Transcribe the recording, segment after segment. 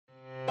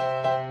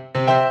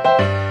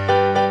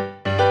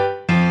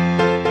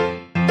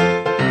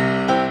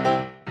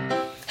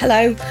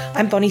Hello,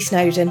 I'm Bonnie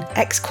Snowden,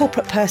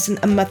 ex-corporate person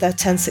and mother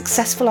turned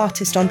successful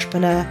artist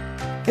entrepreneur.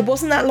 It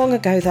wasn't that long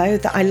ago, though,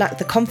 that I lacked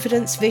the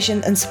confidence,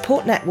 vision and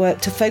support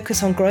network to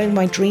focus on growing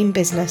my dream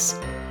business.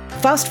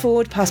 Fast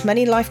forward past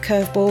many life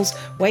curveballs,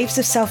 waves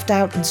of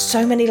self-doubt and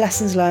so many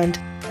lessons learned,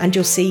 and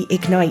you'll see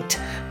Ignite,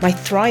 my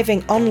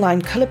thriving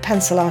online coloured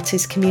pencil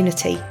artist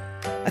community.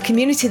 A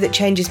community that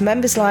changes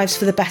members' lives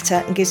for the better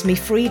and gives me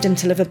freedom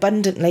to live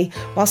abundantly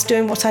whilst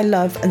doing what I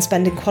love and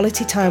spending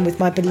quality time with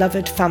my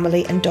beloved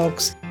family and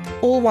dogs,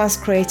 all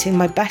whilst creating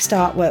my best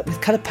artwork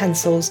with coloured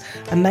pencils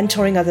and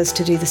mentoring others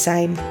to do the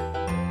same.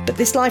 But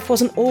this life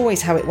wasn't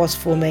always how it was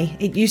for me.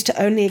 It used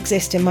to only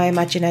exist in my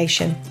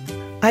imagination.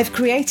 I've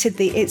created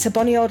the It's a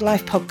Bonnie Old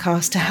Life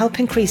podcast to help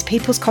increase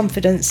people's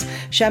confidence,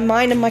 share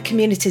mine and my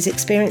community's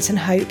experience and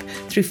hope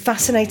through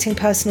fascinating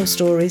personal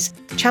stories,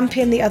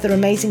 champion the other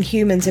amazing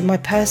humans in my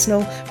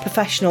personal,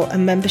 professional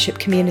and membership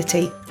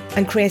community,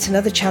 and create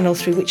another channel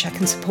through which I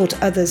can support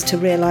others to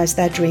realise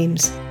their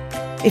dreams.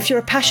 If you're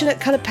a passionate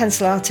coloured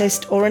pencil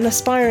artist or an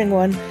aspiring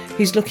one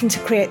who's looking to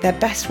create their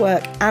best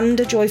work and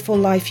a joyful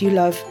life you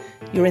love,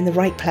 you're in the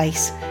right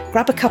place.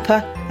 Grab a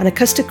cuppa and a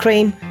custard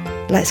cream.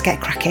 Let's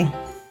get cracking.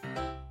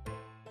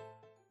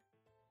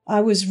 I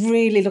was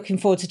really looking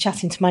forward to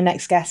chatting to my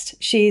next guest.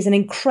 She is an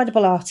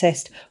incredible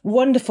artist,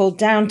 wonderful,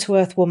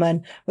 down-to-earth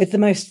woman with the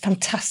most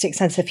fantastic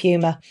sense of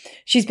humour.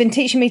 She's been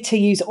teaching me to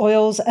use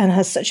oils and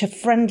has such a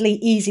friendly,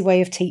 easy way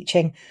of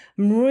teaching.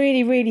 I'm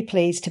really, really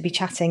pleased to be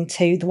chatting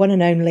to the one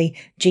and only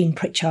Jean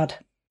Pritchard.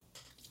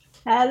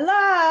 Hello.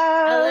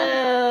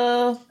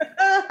 Hello.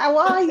 How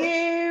are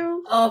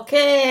you?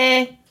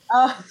 Okay.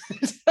 Oh,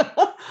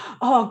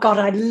 oh, God,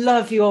 I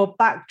love your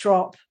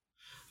backdrop.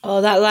 Oh,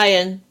 that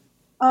lion.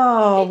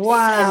 Oh,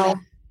 wow.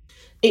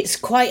 It's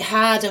quite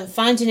hard. I'm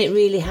finding it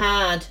really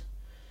hard.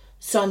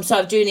 So I'm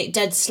sort of doing it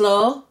dead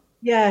slow.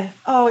 Yeah.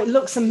 Oh, it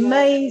looks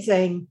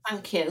amazing.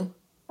 Thank you.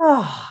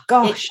 Oh,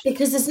 gosh.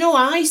 Because there's no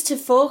eyes to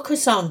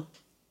focus on.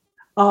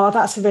 Oh,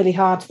 that's a really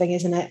hard thing,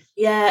 isn't it?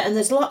 Yeah, and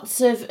there's lots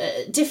of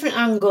different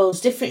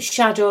angles, different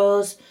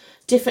shadows,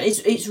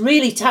 It's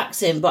really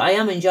taxing, but I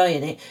am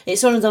enjoying it.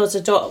 It's one of those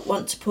I don't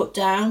want to put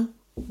down.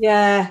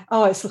 Yeah.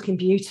 Oh, it's looking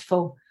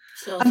beautiful.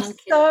 So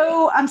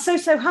I'm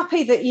so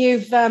happy that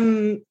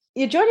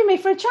you're joining me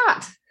for a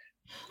chat.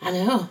 I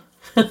know.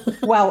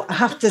 Well, I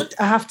have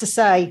to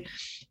say,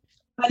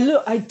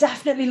 I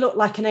definitely look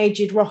like an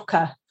aged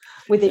rocker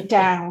with it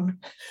down.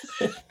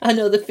 I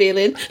know the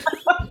feeling.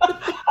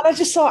 And I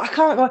just thought, I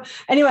can't go.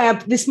 Anyway,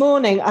 this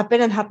morning I've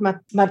been and had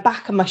my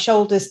back and my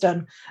shoulders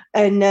done.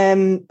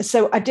 And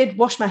so I did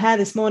wash my hair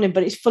this morning,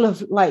 but it's full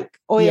of like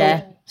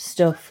oil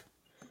stuff.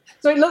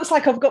 So it looks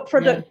like I've got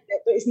product,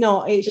 but it's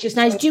not. It's just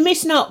nice. Do you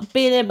miss not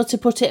being able to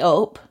put it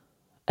up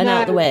and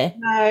out the way?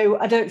 No,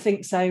 I don't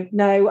think so.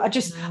 No, I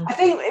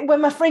think when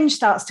my fringe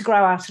starts to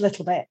grow out a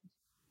little bit.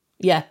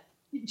 Yeah.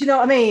 Do you know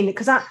what I mean?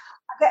 Because I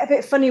get a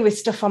bit funny with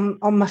stuff on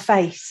my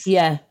face.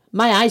 Yeah.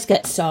 My eyes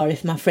get sore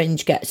if my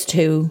fringe gets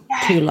too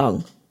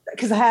long.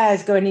 Because the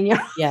hair's going in your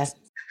eyes.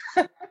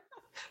 Yeah.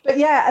 But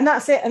yeah, and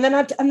that's it. And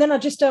then I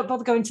just don't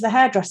bother going to the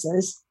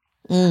hairdressers.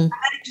 And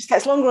then it just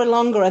gets longer and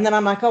longer, and then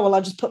I'm like, oh well,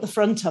 I'll just put the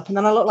front up, and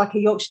then I look like a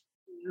Yorkshire,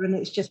 and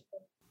it's just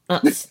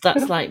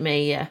that's like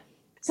me, yeah.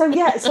 So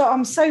yeah, so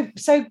I'm so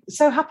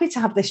happy to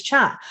have this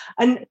chat,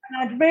 and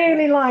I'd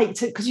really like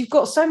to, because you've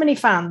got so many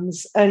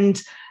fans,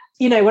 and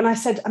you know, when I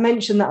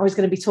mentioned that I was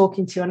going to be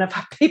talking to you, and I've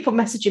had people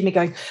messaging me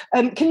going,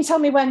 can you tell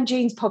me when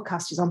Jean's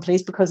podcast is on,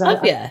 please? Because I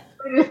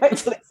really like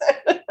to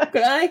listen.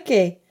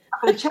 Crikey.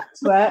 I'm going to chat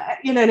to her,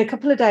 in a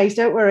couple of days,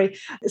 don't worry.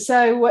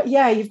 So,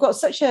 you've got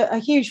such a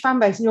huge fan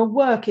base, and your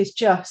work is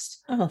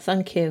just... Oh,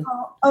 thank you.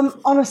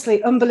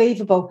 Honestly,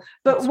 unbelievable.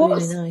 But that's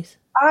really nice.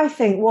 I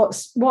think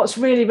what's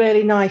really,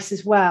 really nice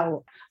as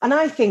well, and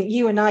I think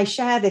you and I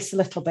share this a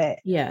little bit.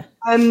 Yeah.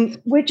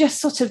 We're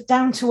just sort of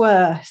down to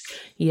earth.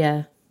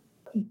 Yeah.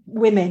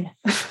 Women.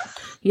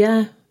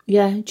 Yeah.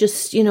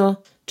 Just,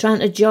 trying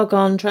to jog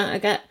on, trying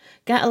to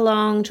get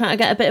along, trying to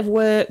get a bit of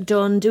work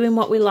done, doing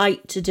what we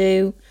like to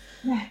do.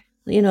 Yeah.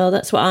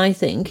 That's what I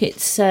think.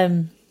 It's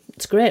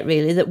great,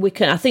 really, that we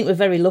can. I think we're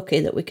very lucky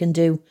that we can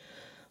do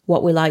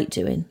what we like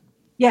doing.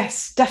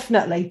 Yes,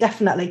 definitely.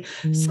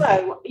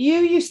 So you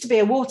used to be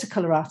a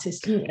watercolour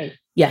artist, didn't you?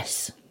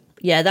 Yes.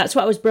 Yeah, that's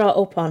what I was brought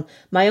up on.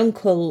 My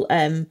uncle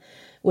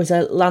was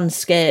a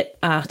landscape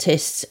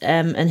artist,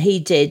 and he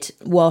did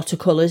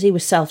watercolours. He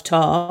was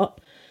self-taught,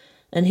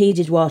 and he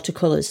did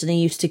watercolours, and he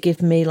used to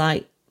give me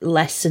like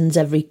lessons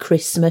every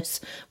Christmas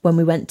when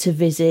we went to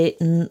visit,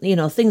 and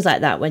things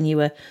like that when you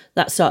were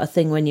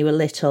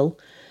little.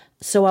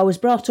 So I was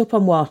brought up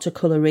on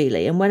watercolour,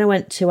 really, and when I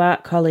went to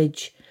art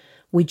college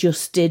we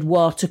just did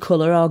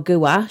watercolour or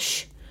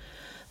gouache.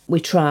 We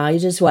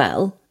tried as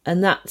well,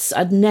 and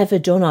I'd never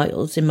done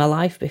oils in my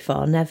life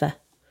before, never.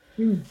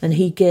 And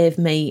he gave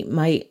me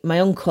my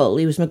uncle,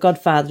 he was my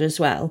godfather as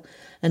well,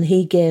 and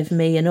he gave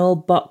me an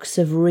old box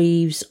of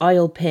Reeves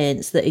oil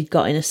paints that he'd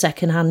got in a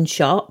second-hand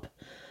shop.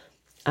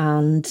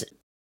 And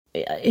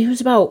it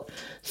was about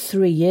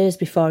 3 years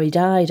before he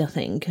died, I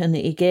think, and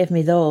he gave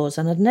me those,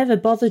 and I'd never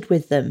bothered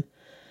with them.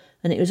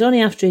 And it was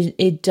only after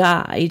he'd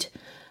died,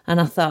 and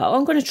I thought,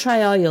 I'm going to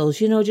try oils,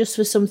 just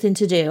for something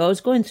to do. I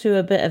was going through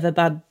a bit of a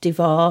bad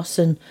divorce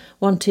and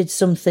wanted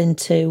something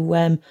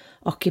to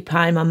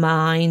occupy my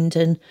mind,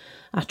 and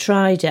I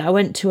tried it. I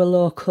went to a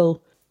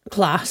local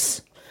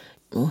class.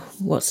 Oh,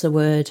 what's the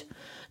word?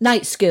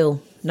 Night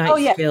school.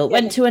 School.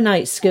 Went to a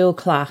night school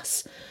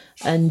class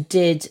and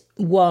did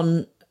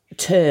one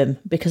term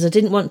because I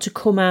didn't want to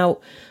come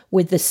out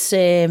with the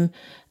same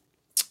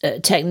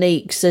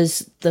techniques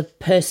as the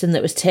person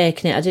that was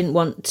taking it. I didn't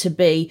want to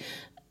be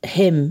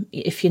him,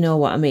 if you know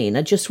what I mean.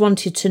 I just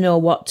wanted to know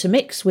what to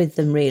mix with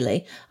them,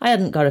 really. I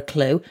hadn't got a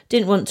clue.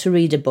 Didn't want to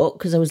read a book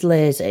because I was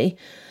lazy.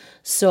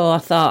 So I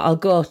thought I'll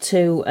go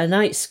to a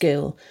night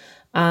school,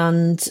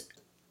 and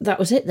that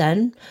was it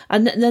then.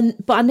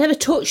 But I never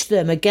touched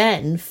them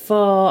again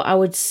for, I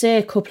would say,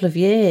 a couple of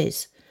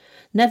years.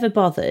 Never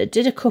bothered.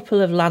 Did a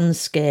couple of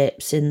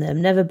landscapes in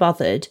them. Never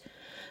bothered.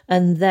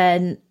 And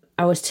then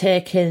I was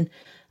taking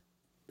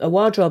a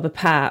wardrobe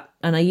apart,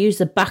 and I used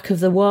the back of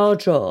the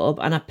wardrobe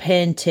and I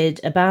painted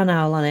a barn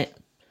owl on it.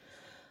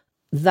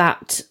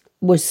 That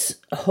was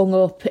hung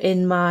up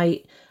in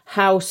my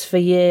house for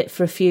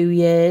a few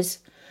years.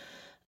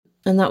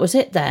 And that was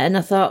it then.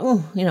 I thought,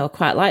 I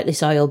quite like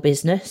this oil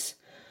business.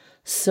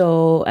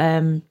 So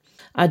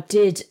I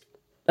did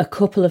a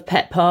couple of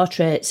pet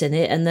portraits in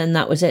it, and then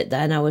that was it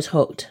then. I was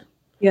hooked.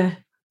 Yeah.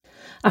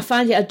 I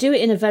find I do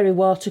it in a very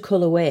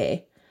watercolour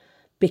way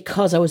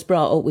because I was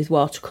brought up with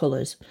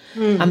watercolours.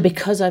 And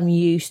because I'm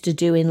used to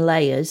doing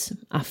layers,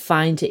 I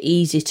find it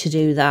easy to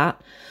do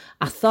that.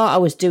 I thought I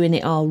was doing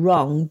it all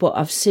wrong, but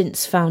I've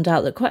since found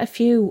out that quite a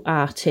few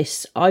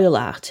artists, oil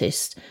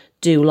artists,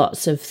 do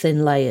lots of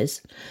thin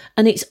layers.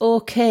 And it's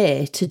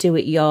okay to do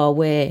it your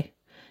way.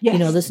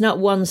 Yes. There's not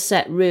one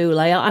set rule.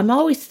 I'm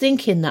always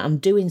thinking that I'm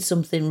doing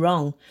something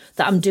wrong,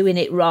 that I'm doing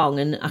it wrong,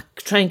 and I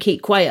try and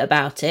keep quiet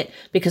about it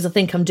because I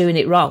think I'm doing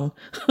it wrong.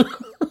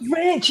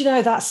 Rich,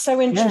 that's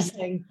so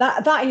interesting. Yeah.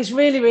 That is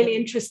really, really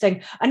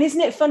interesting. And isn't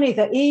it funny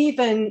that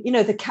even,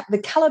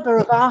 the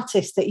calibre of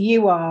artist that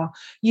you are,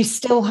 you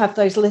still have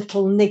those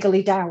little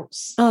niggly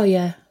doubts? Oh,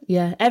 yeah,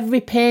 yeah.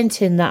 Every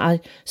painting that I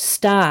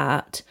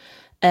start,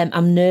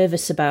 I'm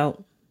nervous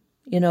about.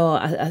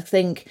 I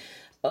think,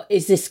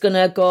 is this going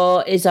to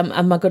go?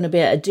 Am I going to be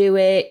able to do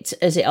it?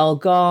 Is it all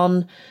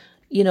gone?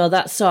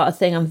 That sort of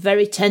thing. I'm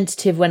very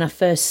tentative when I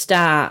first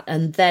start.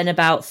 And then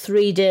about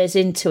 3 days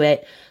into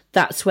it,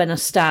 that's when I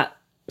start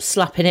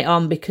slapping it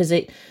on because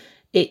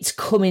it's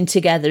coming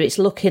together. It's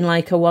looking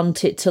like I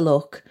want it to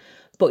look.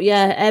 But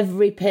yeah,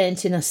 every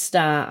painting I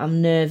start,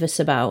 I'm nervous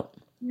about.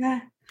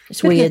 Yeah.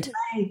 It's weird.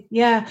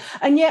 Yeah.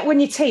 And yet when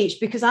you teach,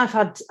 because I've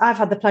had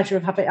the pleasure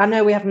of having, I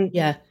know we haven't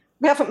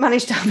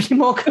managed to have any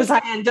more because I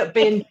end up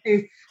being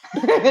too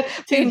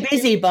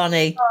busy,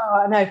 Bonnie.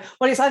 Oh, I know.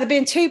 Well, it's either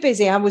being too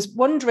busy. I was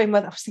wondering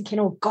whether I was thinking,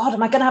 oh God,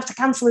 am I going to have to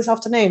cancel this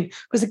afternoon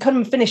because I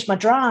couldn't finish my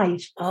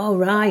drive? Oh,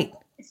 right.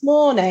 This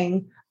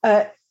morning,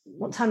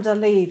 what time did I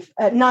leave?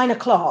 At 9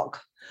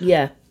 o'clock.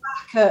 Yeah.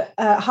 Back at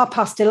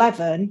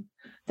 11:30,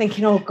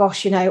 thinking, oh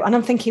gosh, and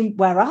I'm thinking,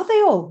 where are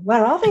they all?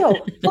 Well,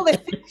 they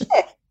finished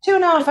it.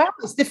 2.5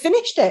 hours. They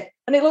finished it,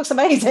 and it looks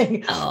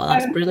amazing. Oh,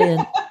 that's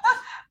brilliant.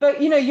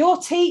 But you're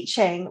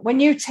teaching. When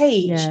you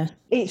teach,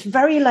 it's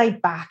very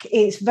laid back.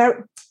 It's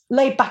very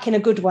laid back in a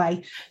good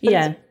way.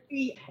 Yeah.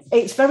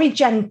 It's very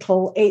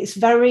gentle. It's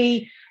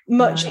very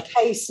much a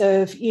case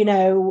of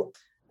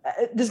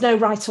there's no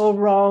right or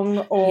wrong,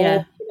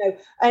 or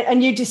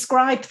and you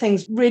describe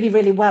things really,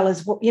 really well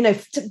as what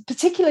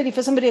particularly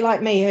for somebody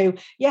like me who,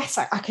 yes,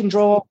 I can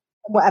draw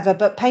whatever,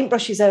 but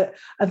paintbrushes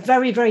are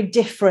very, very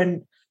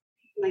different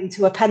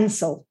to a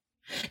pencil.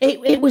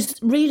 It was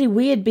really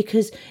weird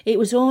because it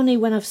was only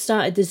when I've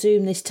started the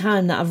Zoom this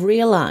time that I've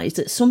realised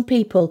that some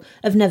people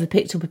have never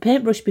picked up a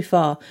paintbrush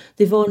before.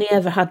 They've only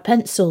ever had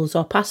pencils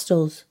or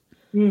pastels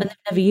and they've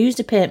never used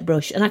a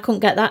paintbrush, and I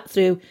couldn't get that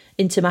through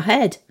into my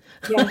head.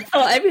 Yeah. I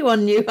thought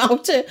everyone knew how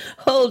to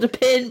hold a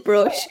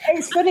paintbrush.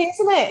 It's funny,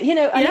 isn't it?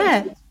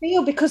 I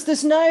feel because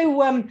there's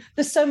no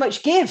there's so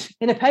much give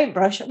in a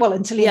paintbrush. Well,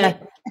 until you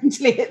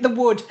hit the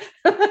wood.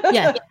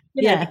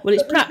 Yeah. Well,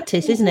 it's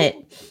practice, isn't it?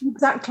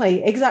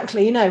 Exactly.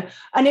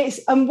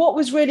 And what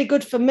was really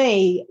good for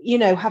me,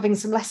 having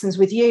some lessons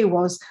with you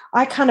was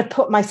I kind of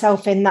put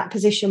myself in that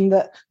position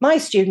that my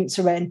students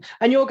are in,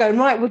 and you're going,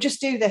 right, we'll just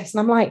do this.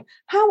 And I'm like,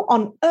 how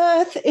on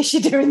earth is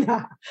she doing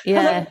that?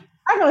 Yeah.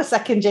 Hang on a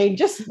second, Jean,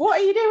 just what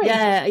are you doing?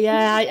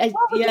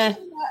 Yeah.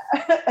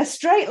 A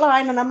straight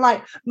line, and I'm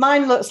like,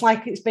 mine looks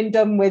like it's been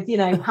done with,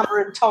 hammer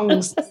and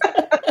tongs.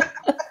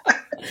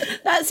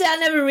 That's it. I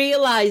never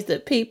realised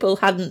that people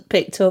hadn't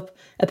picked up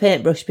a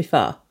paintbrush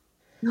before.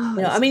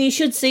 No, you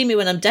should see me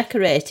when I'm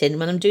decorating,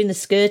 when I'm doing the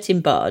skirting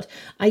board.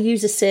 I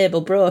use a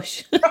sable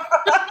brush.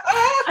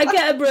 I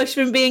get a brush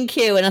from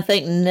B&Q and I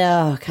think,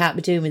 no, I can't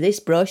be doing with this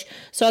brush.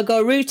 So I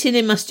go rooting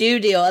in my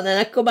studio, and then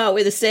I come out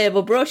with a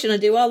sable brush and I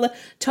do all the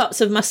tops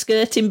of my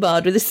skirting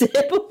board with a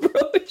sable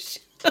brush.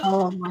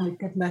 Oh my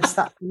goodness,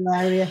 that's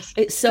hilarious.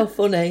 It's so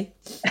funny.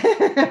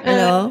 I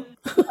know.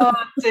 Oh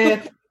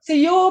dear. So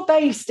you're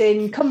based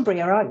in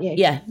Cumbria, aren't you?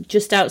 Yeah,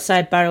 just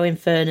outside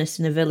Barrow-in-Furness,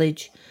 in a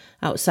village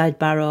outside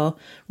Barrow,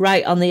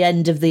 right on the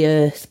end of the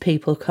earth,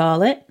 people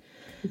call it.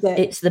 Is it?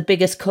 It's the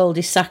biggest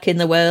cul-de-sac in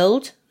the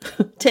world.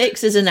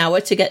 Takes us an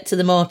hour to get to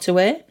the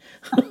motorway.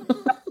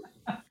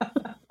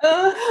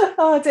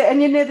 Oh dear.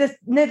 And you're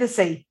near the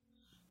sea.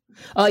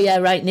 Oh yeah,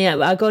 right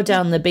near. I go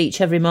down the beach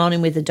every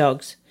morning with the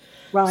dogs.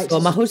 Right. So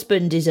my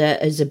husband is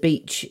a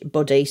beach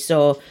buddy,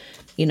 so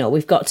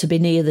we've got to be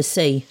near the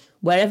sea.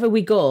 Wherever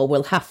we go,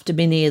 we'll have to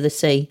be near the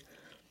sea.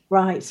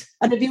 Right.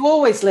 And have you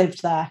always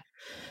lived there?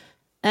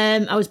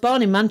 I was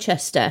born in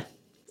Manchester,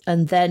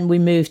 and then we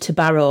moved to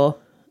Barrow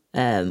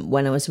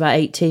when I was about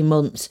 18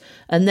 months.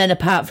 And then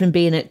apart from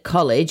being at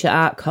college, at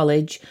art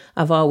college,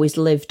 I've always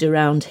lived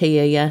around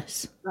here,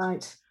 yes.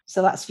 Right.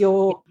 So that's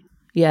your...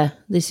 Yeah,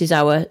 this is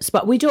our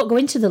spot. We don't go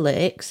into the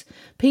lakes.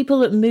 People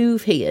that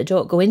move here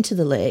don't go into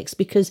the lakes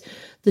because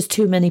there's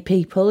too many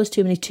people, there's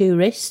too many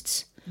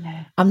tourists.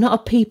 Yeah. I'm not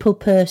a people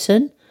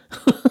person.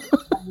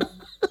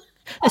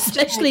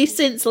 Especially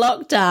since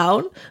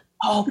lockdown.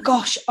 Oh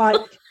gosh,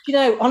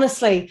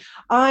 honestly,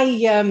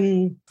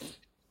 I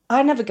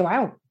never go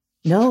out.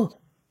 No,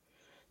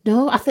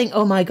 I think,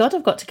 oh my God,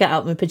 I've got to get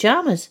out of my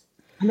pajamas.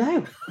 I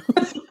know.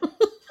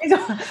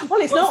 It's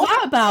What's not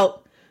that about?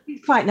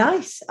 It's quite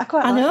nice.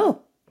 I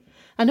know.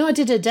 I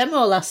did a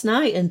demo last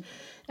night,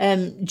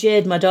 and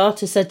Jade, my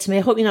daughter, said to me,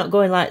 "I hope you're not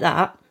going like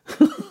that."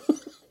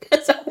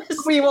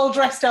 Were you all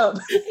dressed up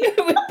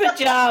with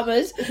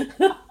pajamas?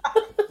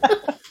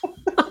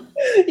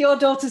 Your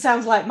daughter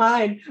sounds like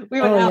mine. We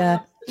went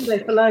out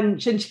for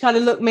lunch, and she kind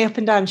of looked me up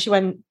and down. She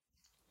went,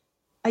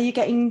 "Are you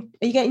getting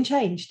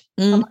changed?"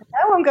 I'm like,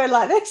 "No, I'm going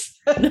like this."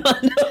 No.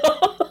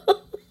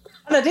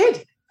 And I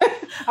did.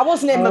 I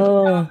wasn't in my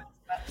pajamas.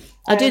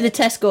 I do the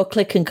Tesco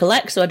click and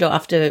collect, so I don't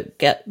have to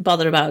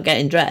bother about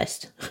getting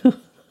dressed.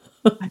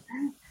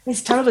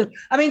 It's terrible.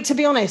 I mean, to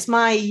be honest,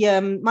 my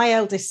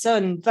eldest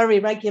son very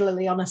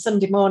regularly on a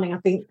Sunday morning, I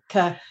think,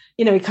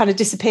 he kind of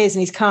disappears in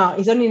his car.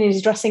 He's only in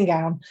his dressing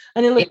gown,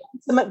 and he'll look at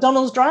the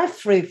McDonald's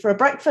drive-through for a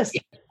breakfast.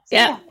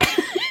 Yeah.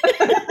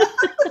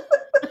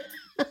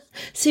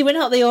 See, we're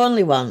not the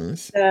only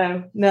ones.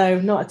 No,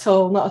 not at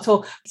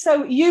all.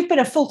 So you've been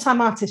a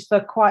full-time artist for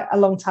quite a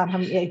long time,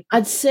 haven't you?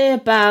 I'd say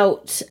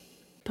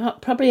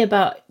probably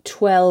about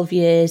 12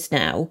 years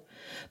now,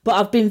 but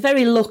I've been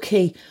very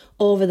lucky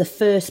over the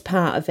first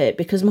part of it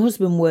because my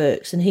husband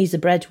works and he's a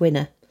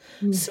breadwinner.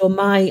 So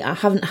I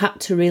haven't had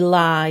to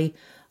rely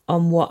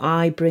on what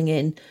I bring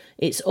in.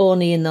 It's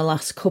only in the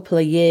last couple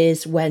of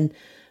years when,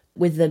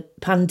 with the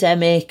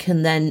pandemic,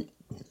 and then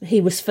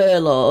he was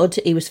furloughed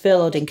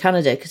in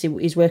Canada because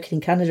he's working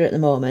in Canada at the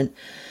moment.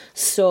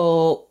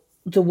 So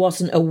there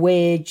wasn't a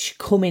wage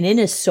coming in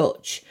as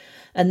such.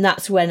 And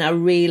that's when I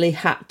really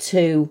had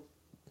to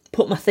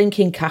put my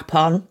thinking cap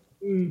on.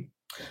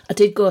 I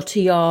did go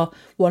to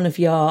one of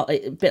your,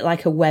 a bit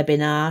like a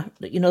webinar,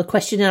 the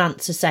question and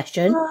answer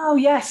session. Oh,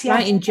 yes.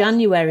 Right in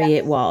January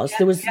it was.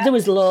 There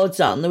was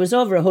loads on. There was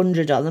over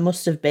 100 on. There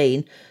must have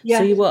been. Yeah.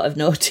 So you won't have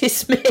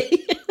noticed me.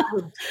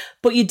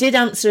 But you did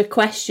answer a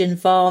question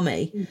for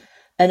me.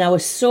 And I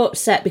was so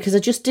upset because I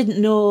just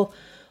didn't know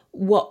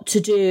what to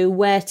do,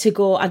 where to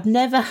go. I'd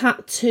never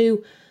had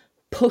to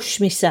push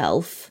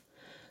myself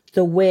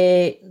the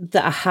way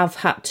that I have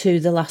had to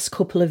the last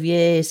couple of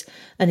years.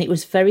 And it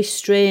was very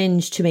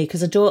strange to me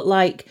because I don't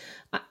like...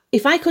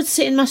 If I could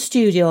sit in my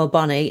studio,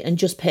 Bonnie, and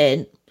just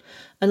paint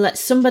and let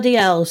somebody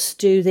else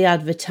do the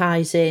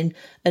advertising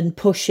and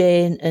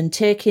pushing and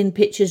taking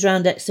pictures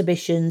around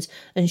exhibitions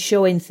and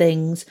showing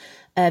things,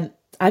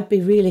 I'd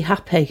be really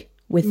happy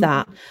with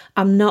that.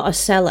 I'm not a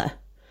seller.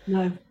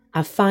 No.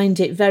 I find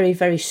it very,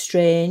 very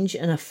strange,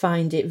 and I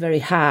find it very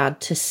hard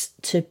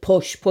to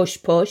push.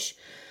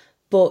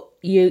 But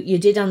you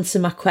did answer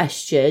my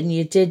question.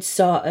 You did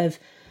sort of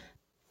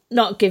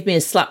not give me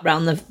a slap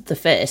round the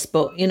face,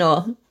 but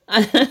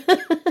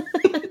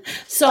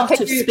sort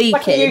of speaking.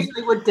 Like you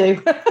usually would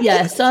do.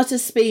 Yeah, sort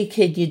of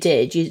speaking. You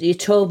did. You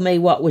told me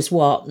what was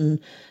what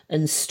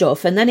and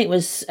stuff, and then it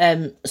was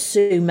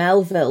Sue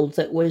Melville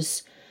that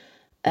was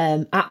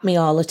at me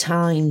all the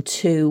time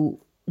to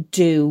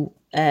do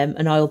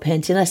an oil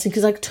painting lesson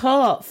because I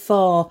taught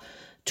for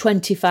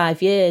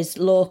 25 years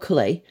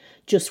locally,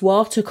 just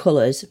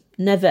watercolours.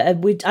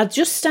 I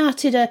just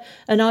started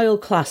an oil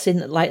class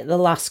in like the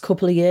last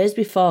couple of years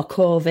before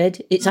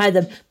COVID. It's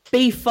either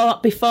before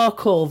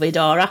COVID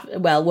or after,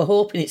 well, we're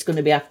hoping it's going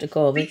to be after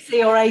COVID.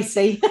 BC or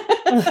AC.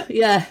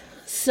 Yeah.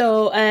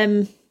 So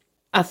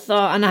I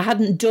thought, and I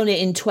hadn't done it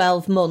in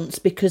 12 months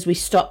because we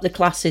stopped the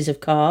classes, of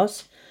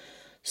course.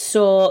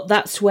 So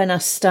that's when I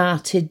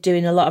started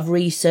doing a lot of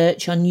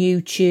research on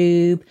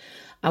YouTube.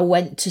 I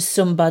went to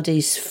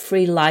somebody's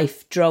free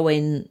life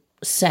drawing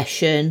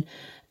session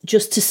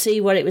just to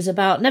see what it was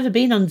about. Never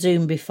been on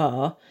Zoom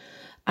before.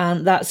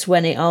 And that's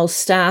when it all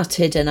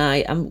started. And I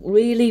am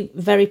really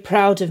very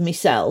proud of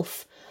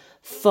myself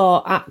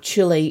for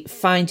actually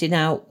finding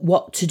out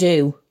what to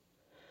do.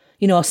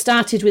 I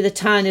started with a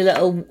tiny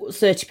little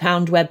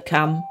 £30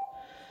 webcam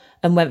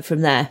and went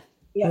from there,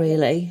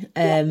 really.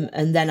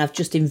 And then I've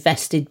just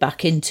invested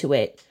back into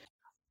it.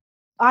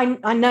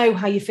 I know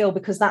how you feel,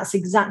 because that's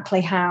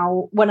exactly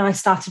how, when I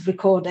started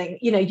recording,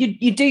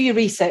 you do your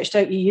research,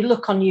 don't you? You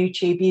look on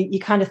YouTube, you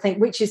kind of think,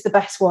 which is the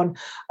best one?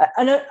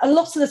 And a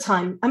lot of the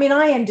time, I mean,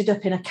 I ended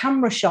up in a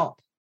camera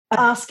shop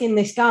asking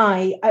this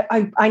guy,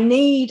 I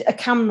need a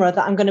camera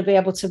that I'm going to be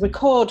able to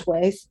record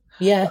with.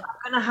 Yeah.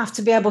 I'm going to have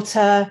to be able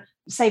to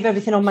save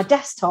everything on my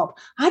desktop.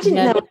 I didn't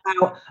know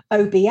about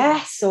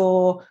OBS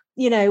or,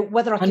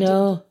 whether I could do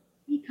a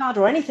card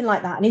or anything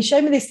like that. And he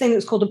showed me this thing that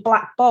was called a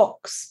black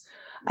box.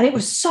 And it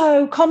was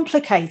so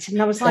complicated.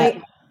 And I was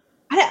like,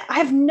 I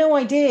have no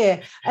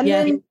idea. And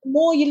then the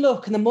more you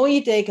look and the more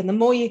you dig and the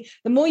more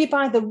you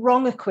buy the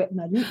wrong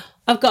equipment.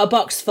 I've got a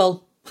box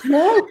full.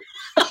 No.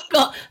 I've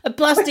got a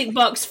plastic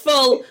box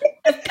full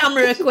of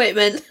camera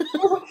equipment.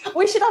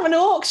 We should have an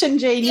auction,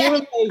 Jean, you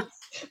and me.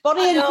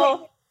 Bonnie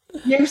and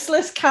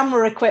useless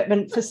camera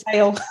equipment for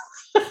sale.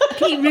 I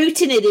keep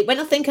rooting in it. When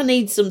I think I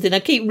need something, I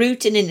keep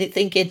rooting in it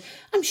thinking,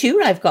 I'm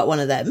sure I've got one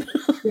of them.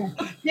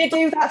 You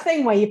do that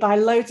thing where you buy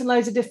loads and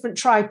loads of different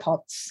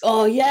tripods.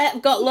 Oh, yeah,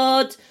 I've got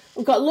loads.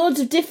 I've got loads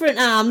of different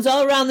arms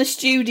all around the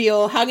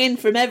studio, hanging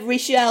from every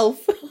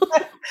shelf.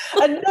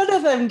 And none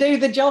of them do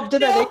the job, do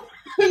they? They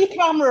put your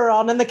camera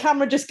on and the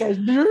camera just goes...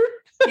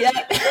 Yeah.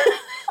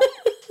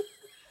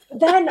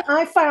 Then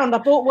I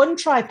bought one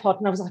tripod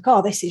and I was like,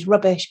 oh, this is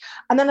rubbish.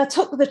 And then I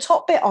took the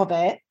top bit of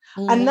it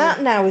and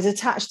that now is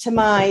attached to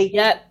my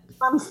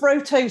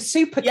Manfrotto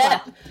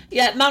Superclap.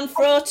 Yeah,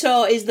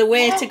 Manfrotto is the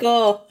way to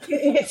go.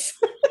 It is.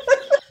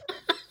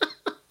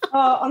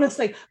 Oh,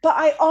 honestly. But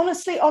I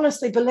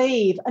honestly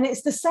believe, and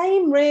it's the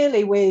same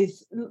really with,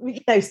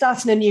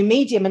 starting a new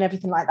medium and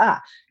everything like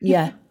that.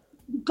 Yeah.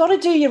 You've got to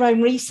do your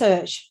own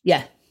research.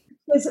 Yeah.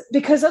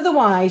 Because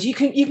otherwise you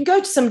can go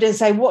to somebody and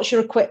say, what's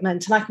your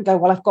equipment? And I can go,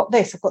 well, I've got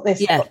this.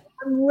 Yeah.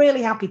 I'm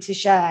really happy to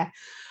share.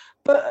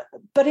 But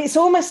it's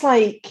almost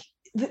like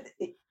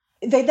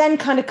they then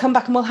kind of come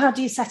back and, well, how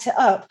do you set it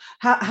up?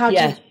 How do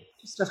you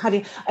stuff? How do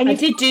you? And I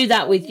did do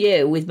that with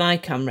you, with my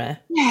camera.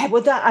 Yeah,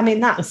 well,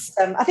 that's.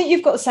 I think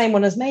you've got the same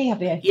one as me,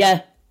 have you?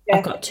 Yeah.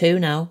 I've got two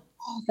now.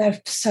 Oh,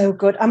 they're so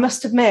good. I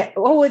must admit.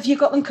 Oh, have you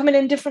got them coming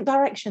in different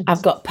directions?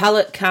 I've got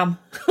palette cam.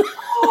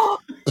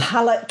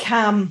 Palette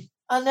cam.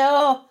 I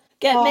know.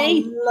 Get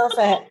me. I love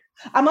it.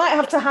 I might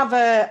have to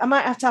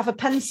have a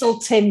pencil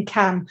tin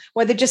cam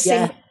where they just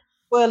sing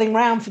whirling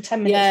round for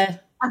 10 minutes. Yeah.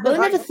 Well,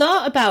 I never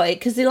thought about it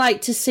because they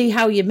like to see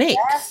how you mix.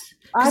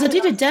 Because I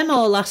did a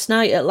demo last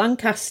night at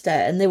Lancaster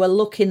and they were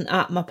looking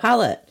at my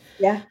palette.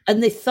 Yeah.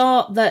 And they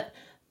thought that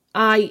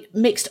I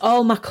mixed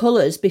all my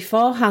colours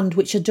beforehand,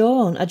 which I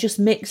don't. I just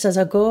mix as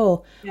I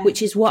go,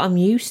 which is what I'm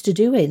used to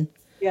doing.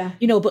 Yeah.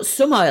 But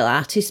some oil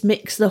artists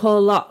mix the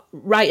whole lot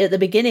right at the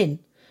beginning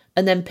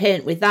and then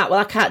paint with that. Well,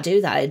 I can't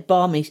do that. It'd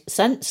bore me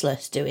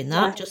senseless doing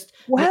that. Yeah. Just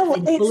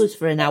mixing colours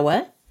for an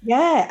hour.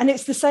 Yeah, and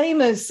it's the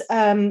same as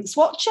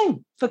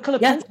swatching for colour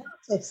print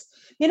artists.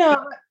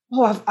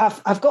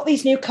 I've got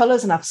these new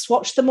colours and I've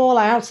swatched them all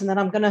out, and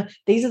then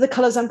these are the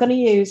colours I'm going to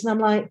use, and I'm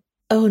like,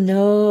 oh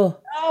no,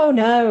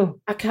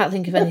 I can't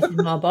think of anything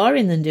more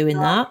boring than doing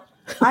that.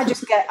 I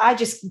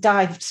just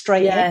dive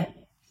straight in.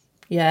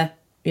 Yeah,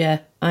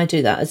 I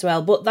do that as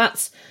well. But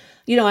that's,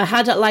 I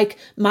had like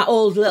my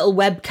old little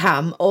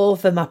webcam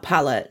over my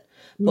palette,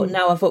 but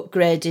now I've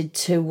upgraded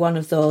to one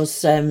of those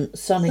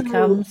Sony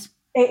cams.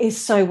 It is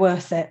so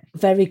worth it.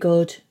 Very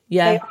good.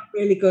 Yeah. They are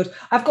really good.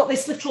 I've got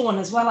this little one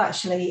as well,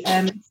 actually.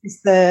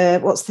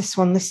 What's this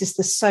one? This is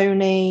the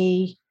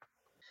Sony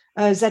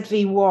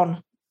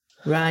ZV-1.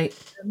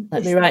 Right.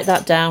 Let me write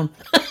that down.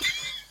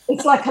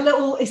 It's like a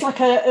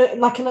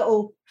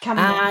little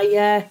camera. Ah,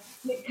 yeah.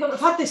 I've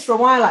had this for a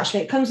while,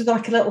 actually. It comes with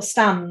like a little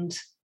stand.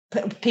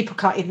 People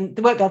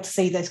they won't be able to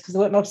see this because they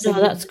won't be able to see. No,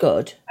 that's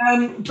good.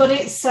 But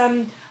it's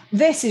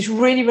this is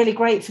really, really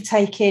great for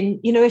taking,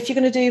 if you're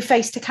going to do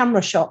face to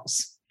camera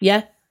shots.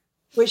 Yeah.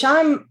 Which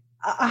I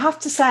have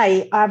to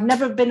say, I've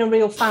never been a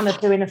real fan of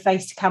doing a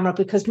face to camera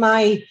because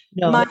my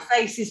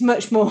face is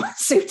much more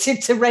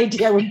suited to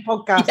radio and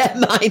podcast. Yeah,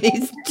 mine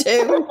is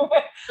too.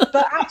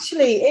 But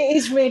actually, it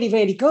is really,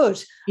 really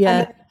good. Yeah.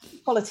 And the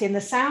quality and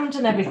the sound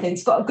and everything.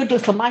 It's got a good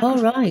little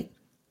microphone. Oh, right.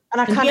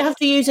 And do you have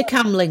to use a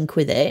cam link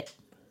with it?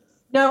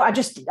 No, I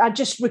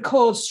just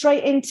record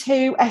straight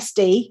into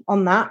SD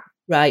on that.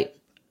 Right.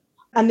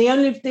 And the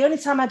only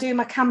time I do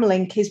my cam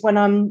link is when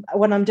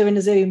I'm doing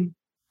a Zoom.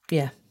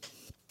 Yeah.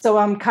 So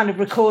I'm kind of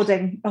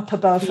recording up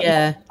above.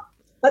 Yeah.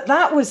 But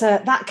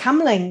that cam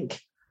link,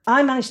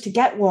 I managed to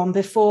get one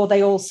before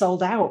they all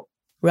sold out.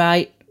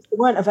 Right. They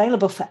weren't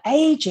available for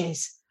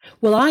ages.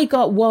 Well, I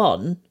got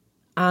one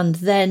and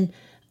then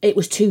it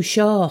was too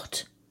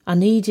short. I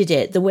needed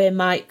it the way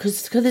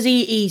because there's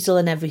easel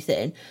and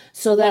everything.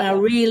 So then I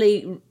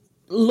really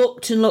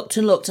looked and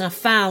I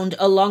found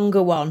a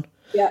longer one.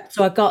 Yeah.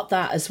 So I got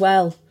that as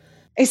well.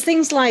 It's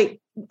things like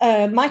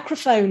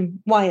microphone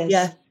wires.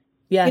 Yeah.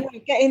 Yeah.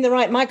 Getting the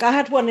right mic. I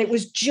had one, it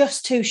was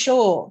just too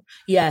short.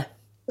 Yeah.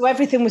 So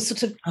everything was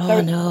sort of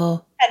very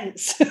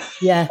tense.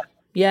 Yeah.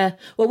 Yeah.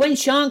 Well, when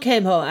Sean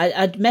came home,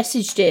 I'd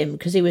messaged him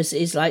because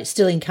he's like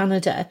still in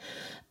Canada,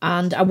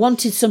 and I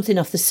wanted something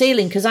off the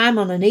ceiling because I'm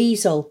on an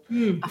easel.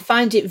 I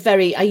find it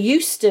I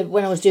used to,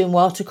 when I was doing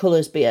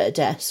watercolours, be at a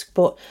desk,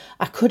 but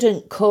I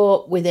couldn't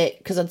cope with it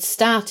because I'd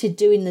started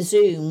doing the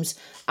Zooms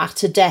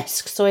at a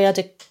desk. So I had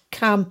a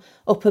cam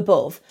up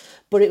above,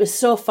 but it was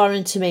so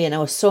foreign to me and I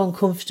was so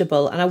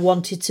uncomfortable and I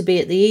wanted to be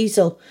at the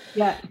easel.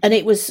 Yeah. And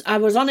I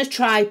was on a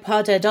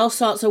tripod, I had all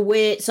sorts of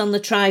weights on the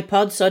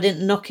tripod so I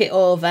didn't knock it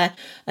over,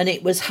 and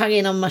it was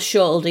hanging on my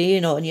shoulder,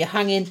 and you're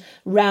hanging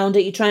round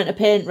it, you're trying to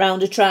paint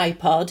round a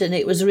tripod, and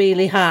it was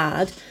really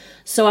hard.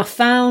 So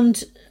I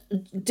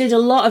did a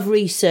lot of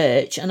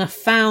research, and I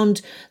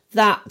found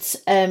that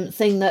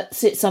thing that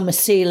sits on my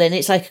ceiling.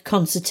 It's like a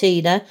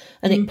concertina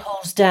and it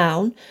pulls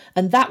down,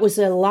 and that was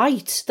a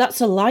light.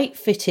 That's a light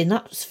fitting.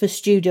 That's for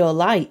studio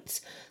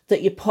lights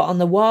that you put on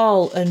the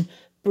wall and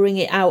bring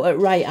it out at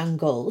right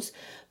angles.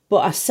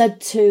 But I said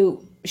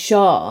to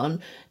Sean,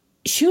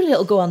 surely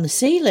it'll go on the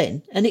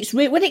ceiling. And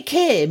when it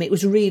came, it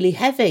was really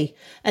heavy.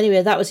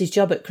 Anyway, that was his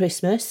job at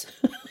Christmas.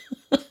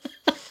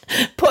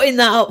 Putting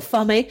that up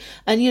for me.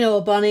 And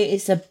Bonnie,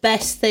 it's the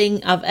best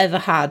thing I've ever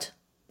had.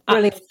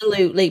 Brilliant.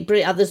 Absolutely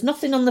brilliant. There's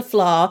nothing on the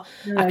floor.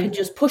 No. I can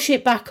just push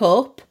it back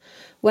up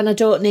when I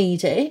don't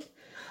need it.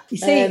 You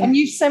see, and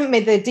you sent me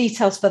the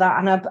details for that,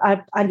 and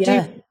I do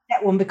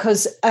get one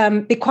because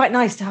it'd be quite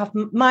nice to have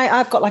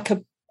I've got like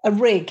a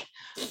rig,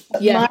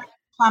 my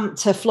clamped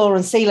to floor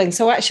and ceiling.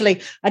 So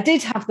actually, I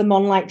did have them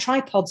on like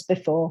tripods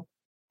before,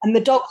 and the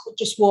dogs would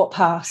just walk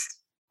past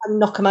and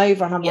knock them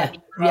over, and I'm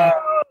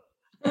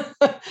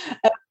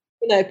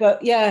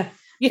but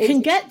you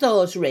can get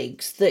those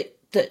rigs that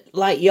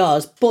like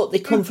yours, but they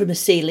come from the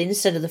ceiling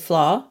instead of the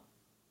floor.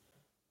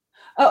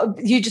 Oh,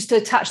 you just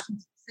attach them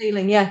to the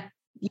ceiling, yeah.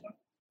 Do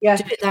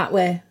it that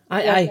way.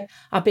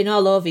 I've been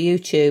all over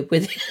YouTube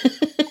with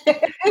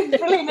It's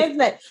brilliant, isn't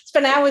it?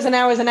 Spend hours and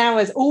hours and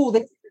hours. Oh,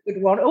 this is a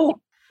good one.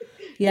 Oh,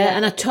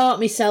 and I taught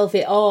myself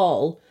it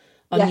all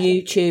on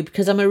YouTube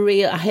because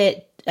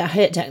I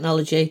hate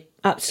technology.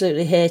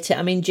 Absolutely hate it.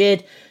 I mean,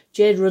 Jade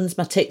runs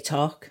my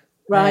TikTok.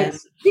 Right.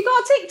 You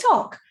got a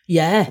TikTok?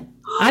 Yeah.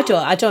 I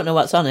don't know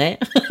what's on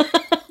it.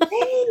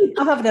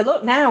 I'm having a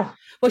look now.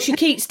 Well, she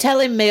keeps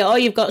telling me,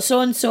 you've got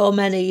so and so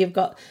many, you've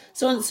got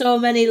so and so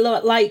many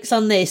likes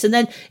on this, and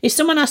then if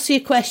someone asks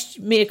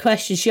me a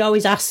question, she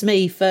always asks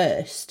me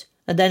first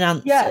and then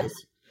answers. Yeah.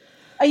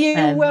 Are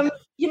you?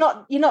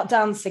 You're not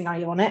dancing, are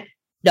you, on it?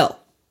 No.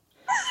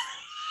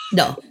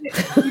 No.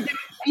 Are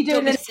you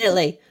doing any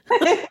silly?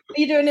 Are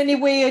you doing any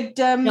weird?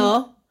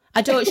 No,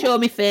 I don't show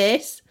my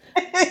face.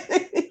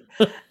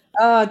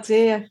 Oh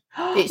dear!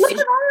 Look at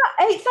that,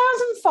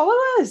 8,000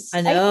 followers.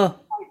 I know.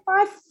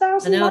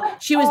 5,000. I know.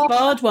 She was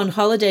bored one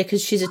holiday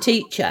because she's a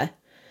teacher.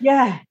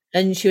 Yeah.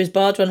 And she was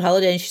bored one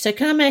holiday, and she said,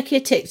 "Can I make you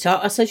a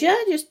TikTok?" I said, "Yeah,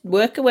 just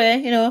work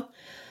away,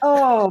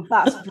 Oh,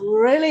 that's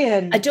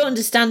brilliant. I don't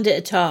understand it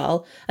at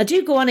all. I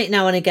do go on it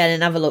now and again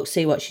and have a look,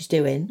 see what she's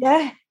doing.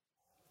 Yeah.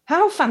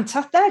 How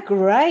fantastic! They're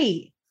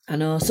great. I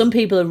know. Some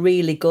people are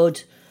really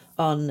good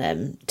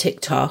on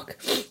TikTok.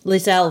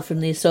 Lizelle from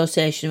the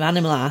Association of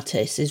Animal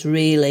Artists is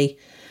really,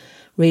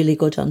 really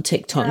good on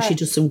TikTok. Yeah. She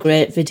does some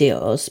great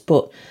videos,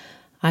 but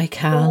I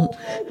can't.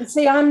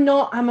 See,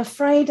 I'm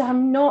afraid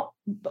I'm not.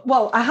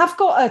 Well, I have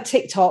got a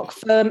TikTok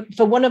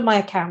for one of my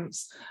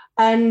accounts,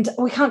 and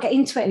we can't get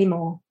into it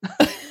anymore.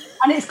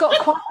 And it's got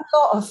quite a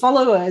lot of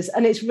followers,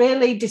 and it's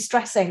really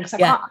distressing because I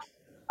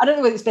don't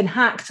know whether it's been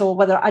hacked or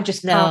whether I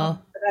just can't.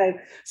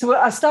 So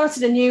I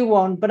started a new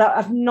one, but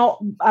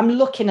I'm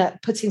looking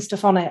at putting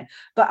stuff on it,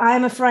 but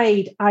I'm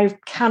afraid I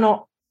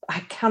cannot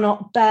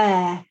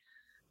bear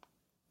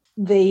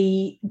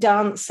the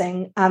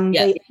dancing and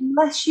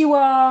unless you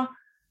are,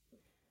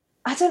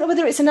 I don't know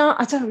whether it's an art,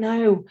 I don't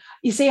know.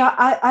 You see,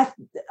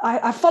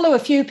 I follow a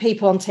few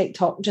people on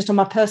TikTok just on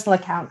my personal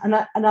account, and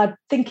I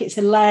think it's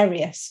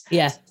hilarious.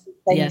 Yeah.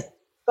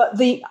 But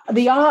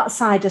the art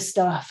side of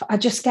stuff, I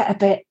just get a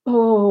bit,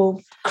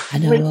 I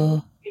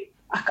know.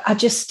 I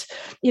just,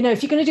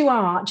 if you're going to do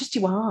art, just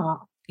do art.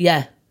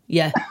 Yeah.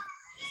 Yeah.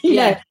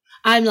 Yeah.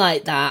 I'm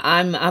like that.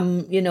 I'm,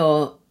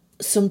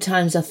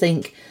 sometimes I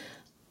think,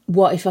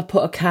 what if I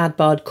put a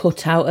cardboard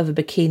cutout of a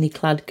bikini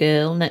clad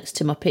girl next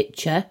to my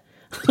picture?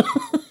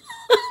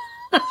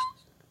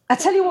 I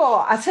tell you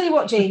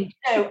what, Jean,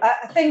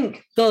 I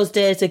think those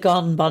days are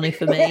gone, Bonnie,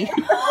 for me.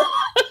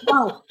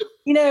 Well,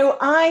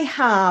 I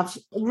have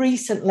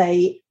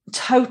recently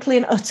totally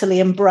and utterly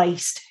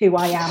embraced who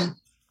I am.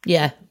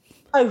 Yeah.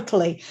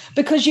 Totally,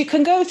 because you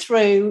can go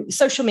through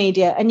social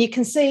media and you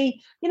can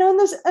see,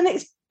 and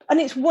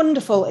it's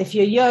wonderful if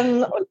you're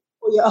young or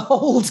you're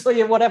old or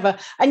you're whatever,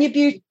 and you're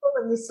beautiful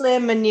and you're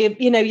slim and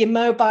you're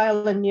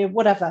mobile and you're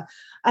whatever.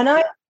 And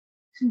I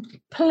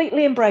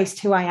completely embraced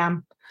who I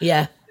am.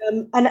 Yeah.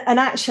 And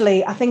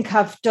actually, I think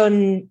I've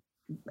done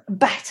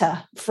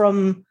better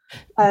from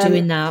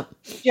doing that.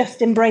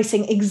 Just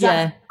embracing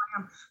exactly who I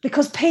am,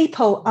 because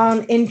people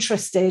aren't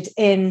interested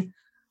in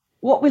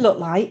what we look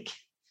like.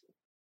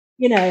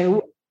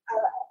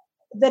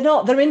 they're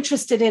not. They're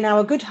interested in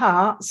our good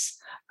hearts,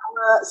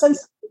 our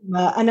sense of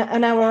humour,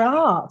 and our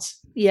art.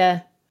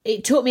 Yeah.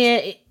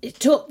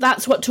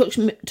 That's what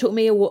took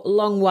me a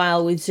long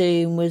while with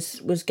Zoom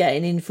was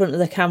getting in front of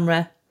the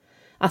camera.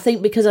 I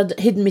think because I'd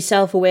hidden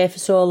myself away for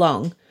so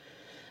long,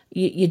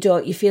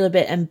 you feel a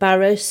bit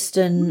embarrassed,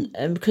 and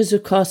because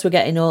of course we're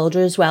getting older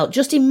as well.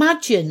 Just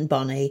imagine,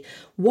 Bonnie,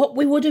 what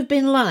we would have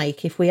been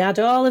like if we had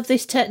all of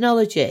this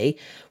technology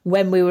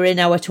when we were in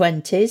our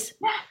 20s.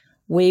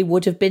 We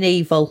would have been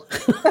evil.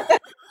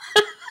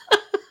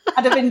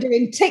 I'd have been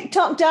doing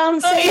TikTok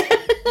dancing,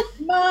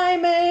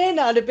 miming.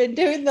 I'd have been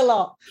doing the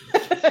lot.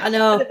 I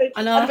know.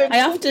 I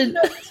have to.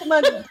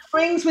 My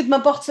rings with my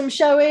bottom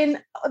showing,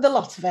 the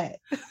lot of it.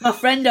 My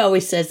friend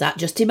always says that.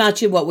 Just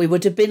imagine what we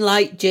would have been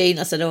like, Jean.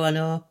 I said, oh, I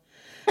know.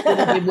 It would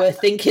have been worth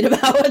thinking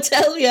about, I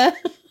tell you.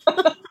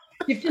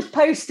 You've just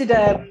posted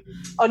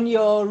on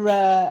your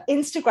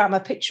Instagram a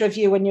picture of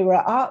you when you were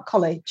at art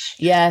college.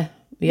 Yeah.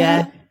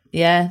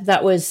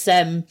 That was.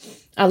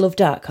 I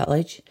loved art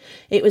college.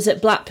 It was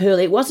at Blackpool.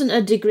 It wasn't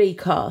a degree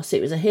course.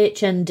 It was a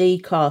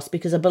HND course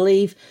because I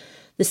believe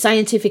the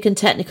scientific and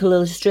technical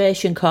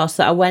illustration course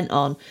that I went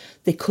on,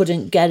 they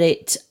couldn't get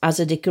it as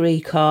a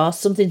degree course,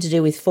 something to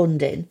do with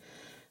funding.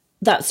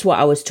 That's what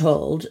I was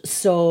told.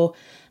 So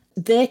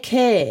they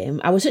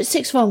came. I was at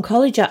sixth form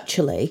college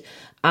actually,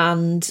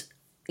 and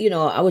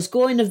I was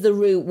going of the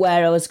route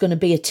where I was going to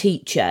be a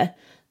teacher.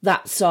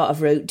 That sort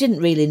of route.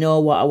 Didn't really know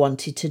what I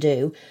wanted to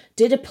do.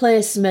 Did a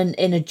placement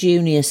in a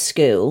junior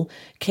school,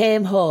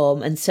 came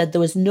home and said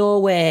there was no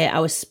way I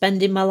was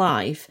spending my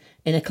life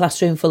in a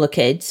classroom full of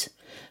kids.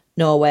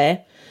 No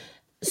way.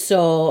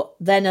 So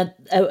then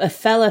a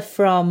fella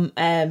from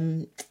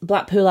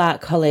Blackpool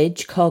Art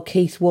College called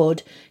Keith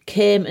Wood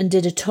came and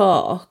did a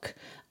talk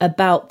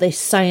about this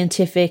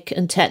scientific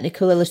and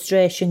technical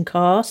illustration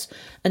course,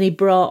 and he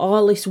brought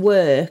all this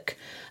work.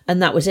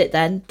 And that was it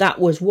then. That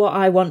was what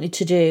I wanted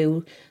to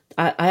do.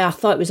 I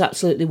thought it was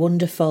absolutely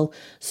wonderful.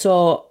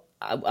 So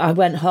I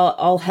went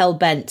all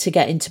hell-bent to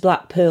get into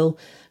Blackpool,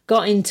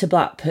 got into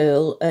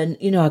Blackpool, and,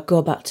 I'd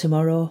go back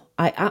tomorrow.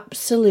 I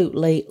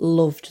absolutely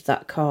loved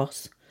that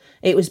course.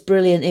 It was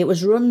brilliant. It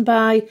was run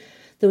by,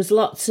 there was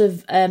lots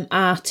of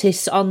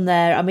artists on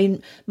there. I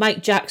mean,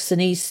 Mike Jackson,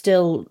 he's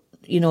still,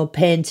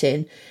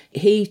 painting.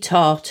 He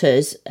taught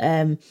us,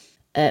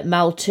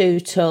 Mal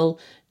Tootle,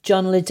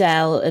 John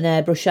Liddell, an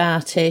airbrush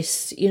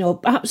artist,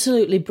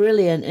 absolutely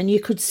brilliant. And you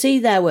could see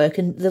their work.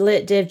 And the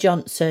late Dave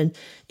Johnson,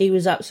 he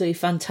was absolutely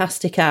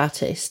fantastic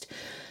artist.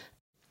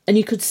 And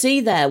you could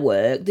see their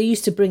work. They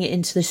used to bring it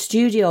into the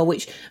studio,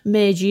 which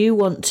made you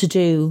want to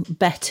do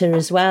better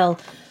as well.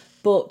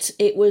 But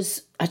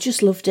I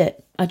just loved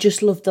it. I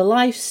just loved the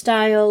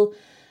lifestyle.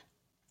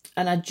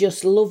 And I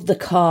just love the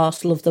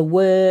course, love the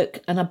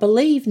work. And I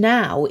believe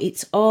now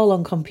it's all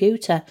on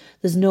computer.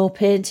 There's no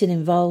painting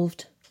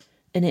involved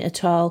in it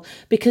at all,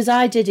 because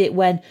I did it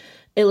when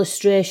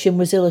illustration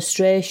was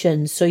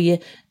illustration, so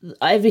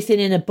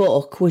everything in a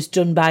book was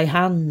done by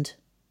hand.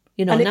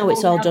 Now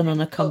it's all done on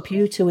a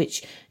computer,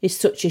 which is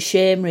such a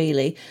shame,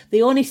 really.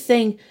 The only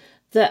thing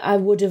that I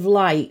would have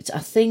liked, I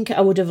think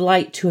I would have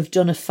liked to have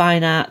done a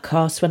fine art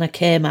course when I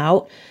came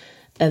out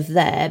of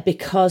there,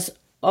 because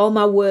all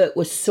my work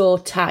was so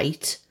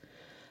tight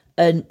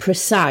and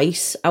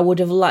precise.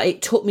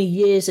 It took me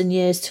years and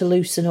years to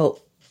loosen up.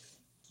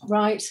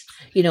 Right.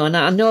 And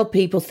I know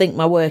people think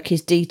my work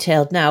is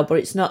detailed now, but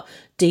it's not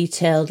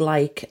detailed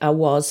like I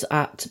was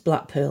at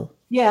Blackpool.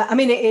 Yeah, I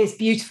mean, it is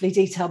beautifully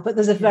detailed, but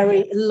there's a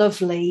very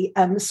lovely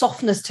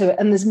softness to it,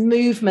 and there's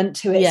movement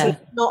to it. Yeah. So it's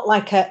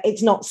not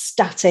it's not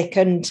static,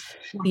 and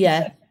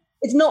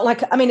it's not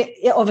like, I mean,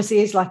 it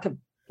obviously is like a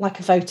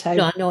photo.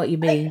 No, I know what you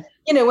mean.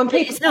 When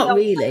people, it's not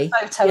really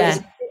a photo. Yeah.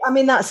 I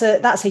mean, that's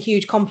a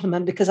huge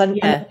compliment, because I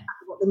know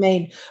what they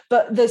mean.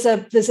 But there's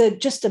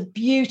just a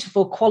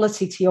beautiful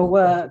quality to your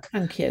work.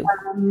 Thank you.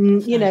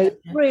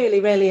 Really,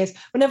 really is.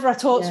 Whenever I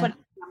talk to anyone,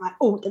 I'm like,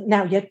 oh,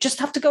 now you just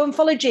have to go and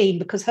follow Jean,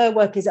 because her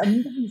work is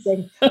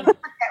amazing. I get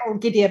all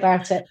giddy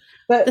about it.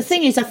 But the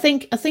thing is, I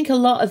think a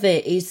lot of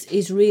it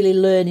is really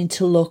learning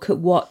to look at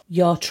what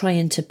you're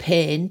trying to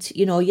paint.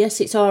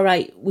 Yes, it's all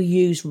right, we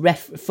use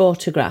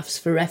photographs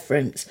for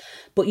reference,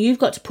 but you've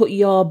got to put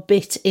your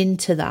bit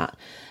into that.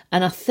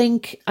 And I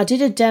think I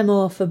did a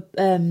demo for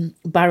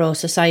Barrow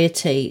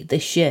Society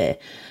this year,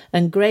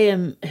 and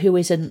Graham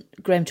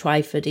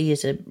Twyford, he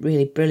is a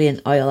really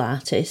brilliant oil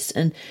artist,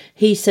 and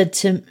he said,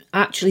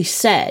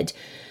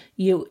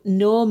 you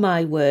know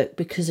my work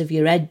because of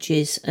your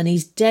edges, and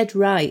he's dead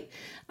right.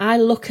 I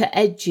look at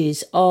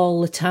edges all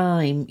the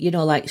time,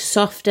 like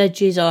soft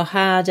edges or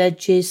hard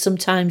edges.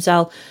 Sometimes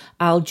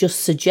I'll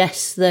just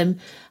suggest them.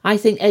 I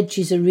think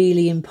edges are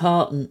really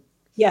important.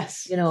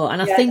 Yes.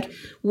 And I think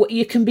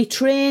you can be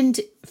trained,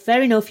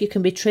 fair enough, you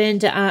can be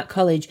trained at art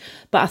college,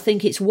 but I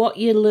think it's what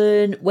you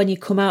learn when you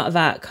come out of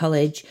art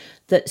college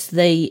that's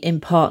the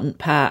important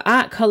part.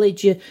 Art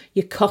college,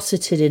 you're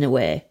cosseted in a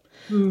way,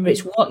 but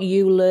it's what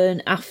you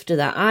learn after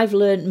that. I've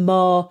learned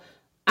more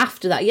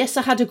after that. Yes,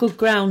 I had a good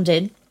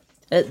grounding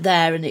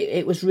there, and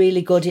it was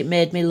really good. It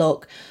made me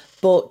look.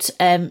 but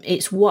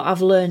it's what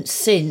I've learned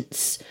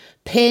since,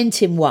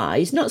 painting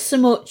wise, not so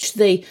much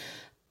the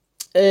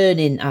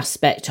earning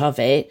aspect of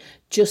it,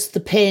 just the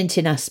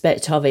painting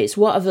aspect of it. It's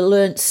what I've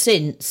learned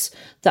since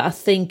that I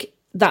think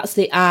that's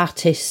the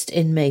artist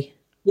in me.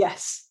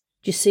 Yes.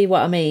 Do you see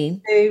what I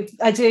mean?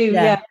 I do,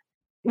 yeah.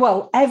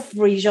 Well,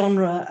 every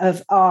genre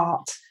of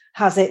art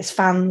has its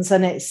fans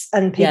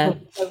and people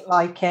who don't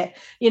like it.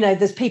 You know,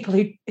 there's people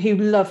who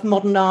love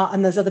modern art,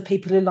 and there's other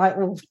people who like,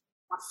 well,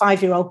 a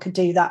 5-year-old could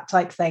do that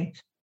type thing.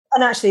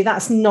 And actually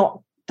that's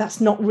not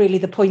really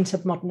the point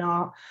of modern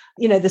art.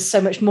 You know, there's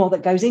so much more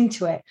that goes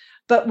into it.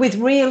 But with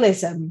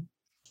realism,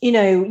 you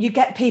know, you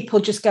get people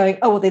just going,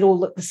 oh, well, they'd all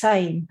look the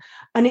same.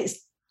 And it's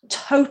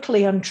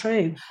totally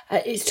untrue.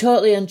 It's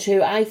totally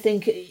untrue. I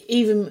think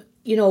even,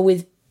 you know,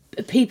 with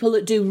people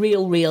that do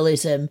real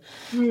realism,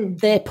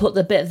 they put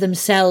the bit of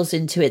themselves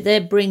into it. They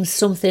bring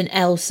something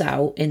else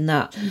out in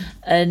that.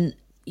 And,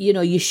 you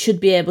know, you should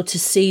be able to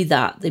see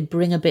that. They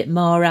bring a bit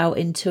more out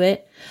into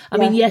it. I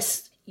mean,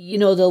 yes, you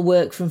know, they'll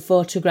work from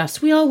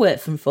photographs. We all work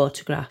from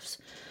photographs.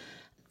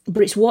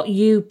 But it's what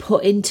you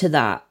put into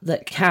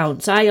that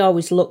counts. I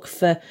always look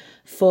for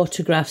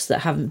photographs that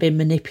haven't been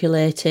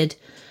manipulated,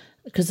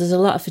 because there's a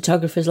lot of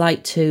photographers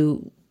like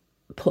to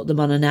put them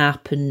on an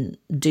app and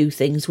do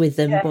things with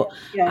them, but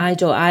I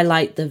don't. I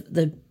like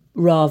the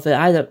raw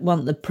I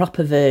want the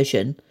proper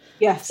version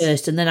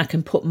first, and then I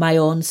can put my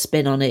own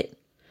spin on it.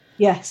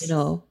 Yes. You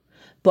know,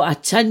 but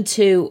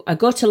I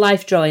go to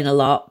life drawing a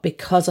lot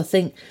because I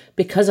think,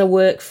 because I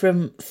work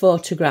from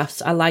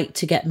photographs, I like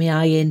to get my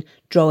eye in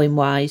drawing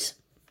wise.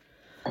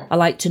 I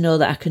like to know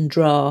that I can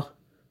draw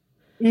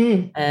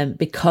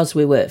because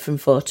we work from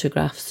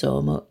photographs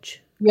so much.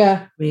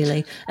 Yeah.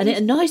 Really. And it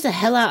annoys the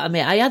hell out of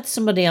me. I had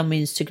somebody on my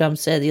Instagram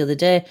say the other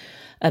day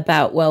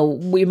about, well,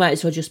 we might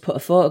as well just put a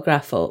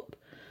photograph up,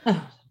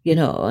 you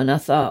know, and I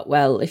thought,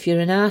 well, if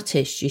you're an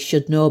artist, you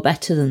should know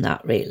better than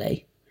that,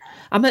 really.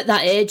 I'm at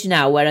that age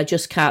now where I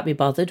just can't be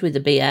bothered with the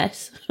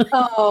BS.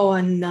 Oh, I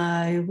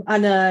know.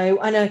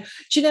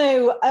 Do you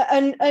know,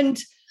 and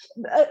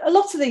a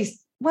lot of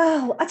these,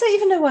 well, I don't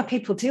even know why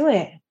people do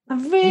it. I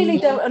really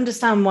don't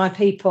understand why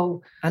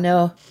people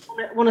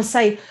want to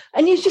say,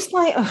 and you're just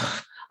like,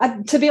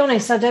 to be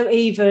honest, I don't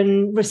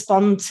even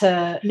respond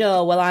to.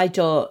 No, well, I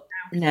don't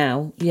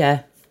now.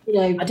 Yeah, you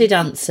know, I did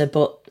answer,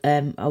 but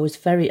I thought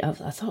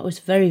it was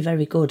very,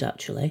 very good,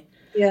 actually.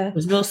 Yeah, there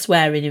was no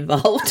swearing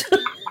involved.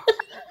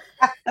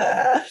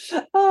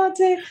 Oh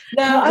dear,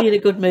 no, I'm in a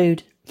good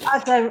mood. I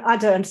don't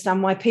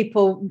understand why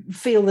people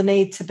feel the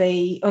need to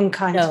be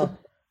unkind. No,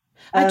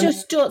 I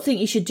just don't think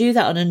you should do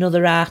that on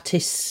another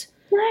artist's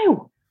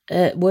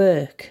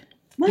work.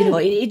 No. You know,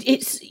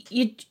 it's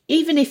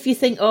even if you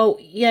think, oh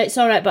yeah, it's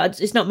all right, but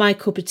it's not my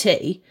cup of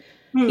tea.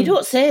 You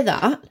don't say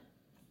that.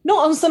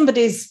 Not on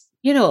somebody's.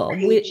 You know,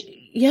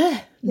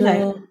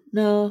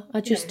 no.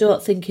 I just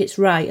don't think it's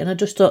right, and I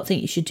just don't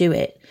think you should do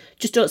it.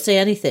 Just don't say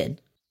anything.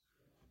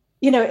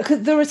 You know,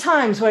 because there are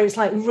times where it's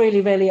like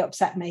really, really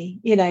upset me.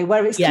 You know,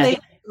 where it's clear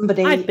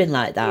somebody. I've been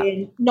like that,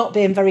 not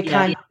being very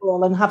kind at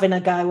all, and having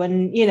a go,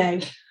 and you know,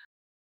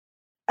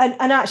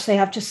 and actually,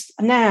 I'm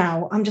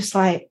just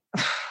like.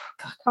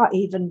 I can't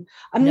even.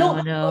 I'm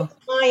not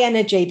my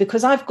energy,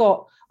 because I've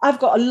got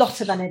a lot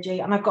of energy,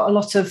 and I've got a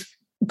lot of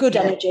good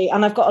energy,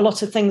 and I've got a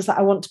lot of things that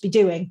I want to be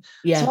doing.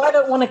 Yeah. So I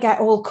don't want to get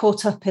all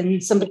caught up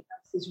in somebody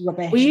else's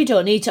rubbish. Well, you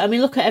don't need to. I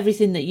mean, look at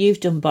everything that you've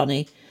done,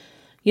 Bonnie.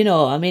 You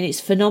know, I mean,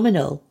 it's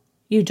phenomenal.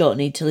 You don't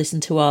need to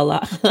listen to all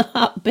that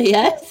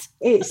BS.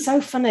 It's so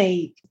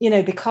funny, you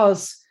know,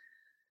 because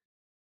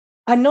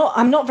I'm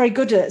not very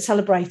good at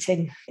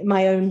celebrating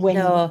my own win.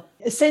 No.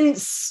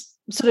 Since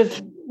sort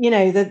of, you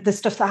know, the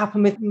stuff that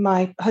happened with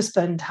my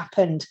husband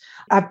happened,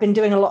 I've been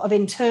doing a lot of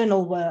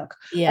internal work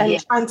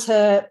and trying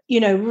to, you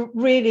know,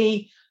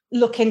 really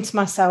look into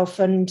myself,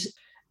 and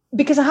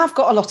because I have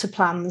got a lot of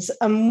plans,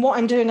 and what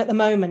I'm doing at the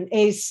moment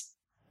is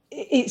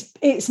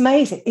it's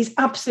amazing. It's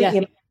absolutely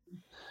amazing.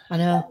 I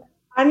know.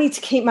 I need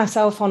to keep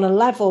myself on a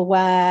level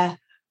where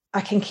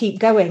I can keep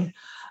going.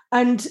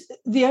 And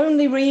the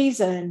only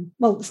reason,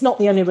 well, it's not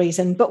the only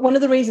reason, but one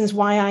of the reasons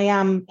why I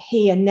am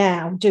here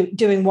now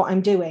doing what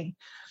I'm doing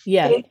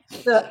is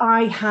that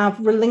I have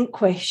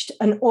relinquished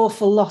an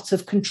awful lot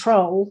of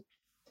control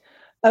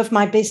of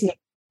my business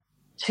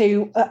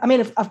to, I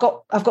mean, I've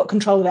got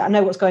control of it. I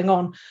know what's going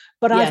on,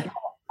 but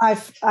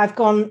I've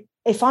gone,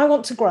 if I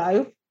want to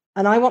grow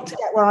and I want to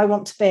get where I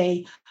want to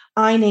be,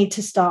 I need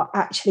to start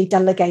actually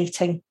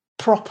delegating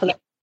properly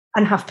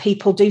and have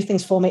people do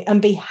things for me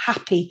and be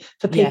happy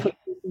for people.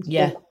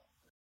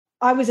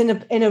 I was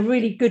in a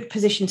really good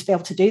position to be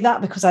able to do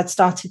that, because I'd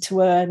started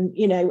to earn,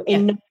 you know,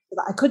 enough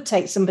that I could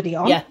take somebody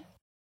on. Yeah.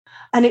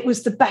 And it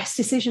was the best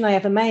decision I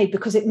ever made,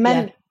 because it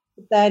meant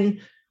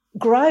then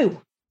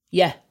grow.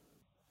 Yeah.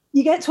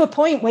 You get to a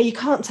point where you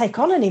can't take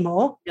on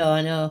anymore. No,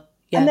 I know.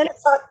 Yeah. And then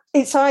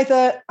it's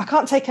either I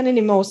can't take on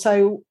anymore,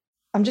 so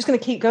I'm just going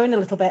to keep going a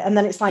little bit. And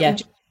then it's like you're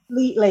just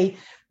completely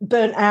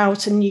burnt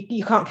out and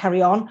you can't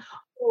carry on.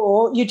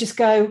 Or you just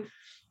go,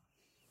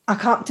 I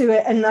can't do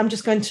it, and I'm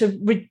just going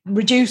to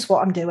reduce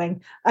what I'm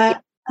doing. And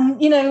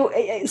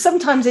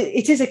Sometimes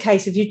it is a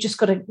case of you've just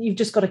got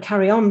to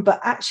carry on, but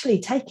actually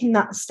taking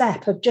that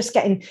step of just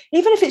getting,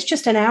 even if it's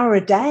just an hour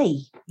a day,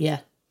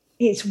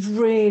 it's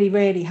really,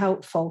 really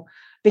helpful,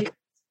 because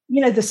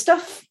the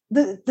stuff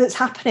that's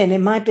happening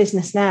in my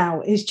business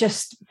now is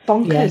just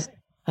bonkers.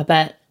 I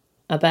bet.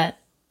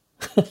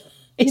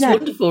 It's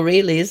wonderful,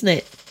 really, isn't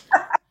it?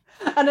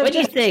 And what do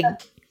you think?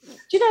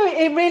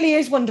 It really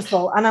is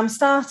wonderful, and I'm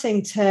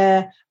starting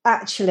to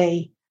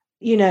actually,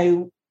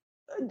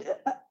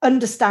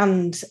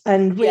 understand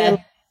and realize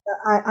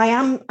that I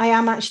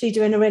am actually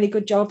doing a really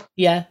good job.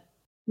 Yeah.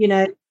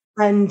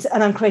 And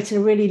I'm creating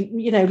a really,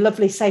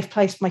 lovely, safe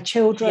place for my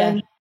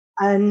children,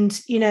 and,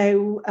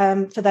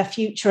 for their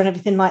future and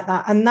everything like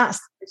that. And that's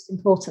the most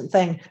important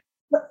thing.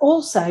 But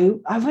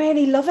also, I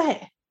really love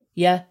it.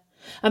 Yeah.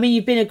 I mean,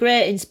 you've been a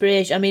great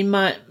inspiration. I mean,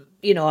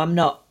 I'm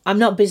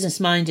not business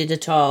minded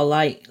at all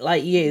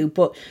like you,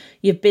 but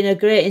you've been a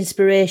great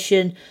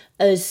inspiration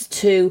as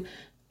to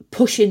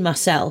pushing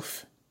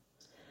myself.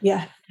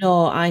 Yeah.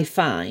 I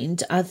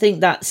think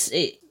that's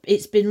it.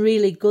 It's been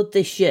really good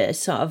this year,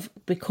 sort of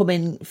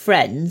becoming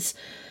friends,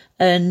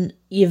 and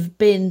you've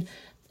been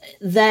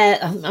there.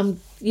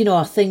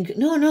 I think,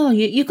 no,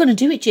 you're going to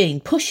do it, Jean.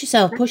 Push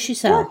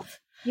yourself.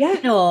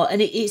 Yeah.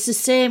 And it's the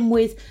same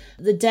with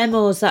the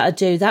demos that I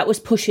do. That was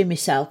pushing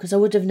myself, because I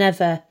would have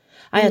never,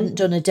 I hadn't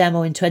done a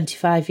demo in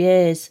 25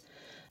 years,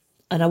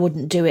 and I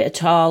wouldn't do it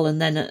at all.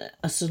 And then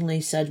I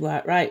suddenly said,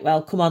 right,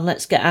 well, come on,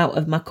 let's get out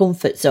of my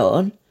comfort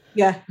zone.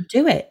 Yeah.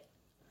 Do it.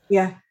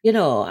 Yeah.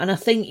 And I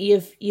think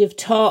you've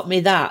taught me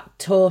that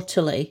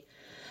totally.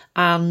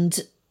 And,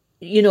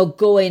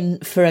 going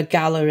for a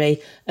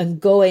gallery and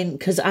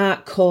because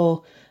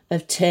Artco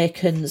have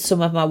taken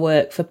some of my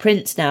work for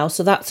prints now,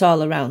 so that's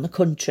all around the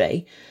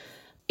country.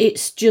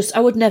 It's just, I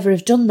would never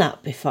have done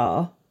that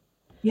before.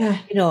 Yeah.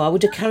 I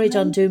would have carried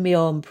on doing my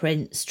own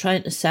prints,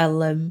 trying to sell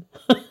them.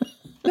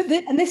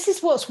 And this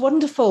is what's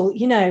wonderful,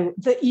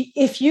 that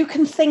if you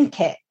can think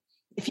it,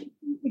 if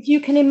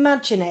you can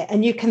imagine it,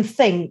 and you can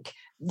think,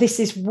 this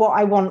is what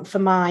I want for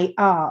my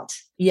art.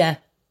 Yeah.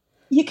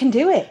 You can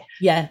do it.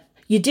 Yeah.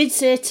 You did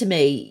say to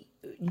me,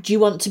 do you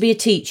want to be a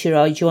teacher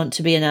or do you want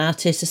to be an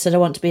artist? I said, I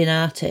want to be an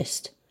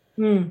artist.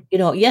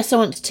 Yes, I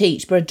want to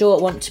teach, but I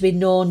don't want to be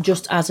known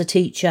just as a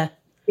teacher.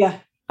 Yeah.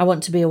 I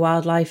want to be a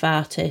wildlife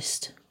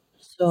artist.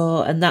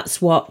 So, and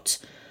that's what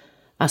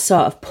I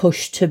sort of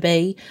push to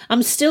be.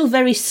 I'm still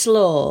very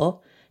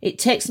slow. It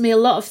takes me a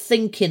lot of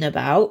thinking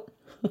about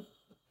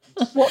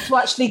what to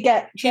actually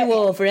get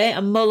over it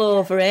and mull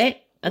over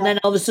it. And then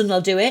all of a sudden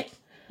I'll do it.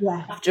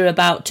 Yeah. After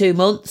about 2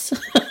 months.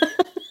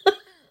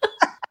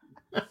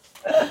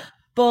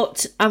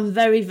 But I'm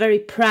very, very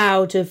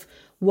proud of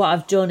what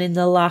I've done in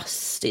the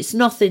last. It's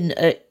nothing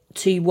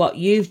to what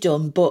you've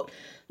done, but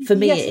for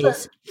me it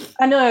is.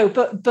 I know,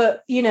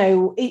 but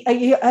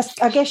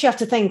I guess you have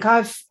to think.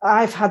 I've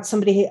had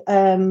somebody.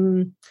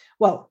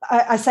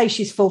 I say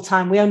she's full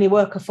time. We only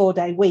work a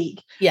 4-day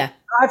week. Yeah.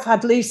 I've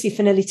had Lucy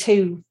for nearly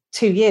two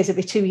years.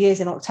 It'll be 2 years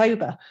in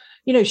October.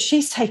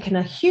 She's taken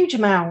a huge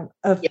amount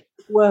of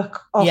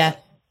work off. Yeah.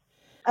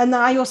 And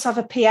I also have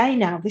a PA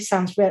now. This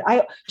sounds weird.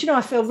 I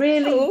feel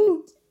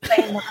really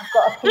saying that I've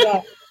got a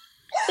PA.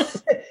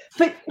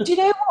 But do you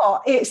know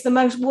what? It's the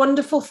most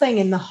wonderful thing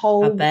in the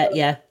whole world. I bet,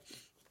 yeah.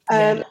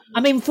 I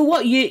mean, for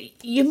what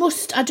you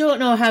must, I don't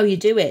know how you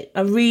do it.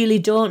 I really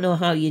don't know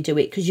how you do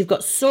it, because you've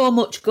got so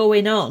much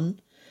going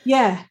on.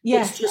 Yeah.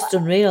 It's just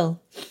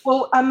unreal.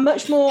 Well, I'm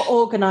much more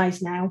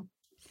organised now.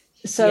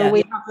 So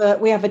we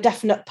have a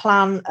definite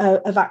plan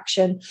of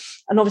action,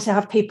 and obviously I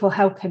have people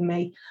helping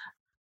me.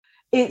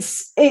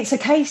 It's a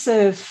case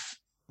of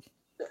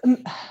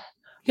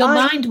your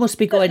mind must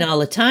be going all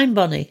the time,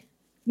 Bonnie.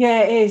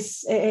 Yeah,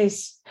 it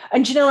is.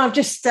 And I've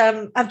just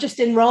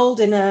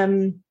enrolled in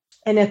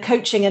a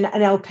coaching and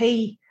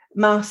NLP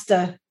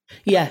master.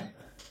 Yeah.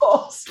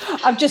 Course.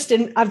 I've just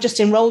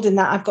enrolled in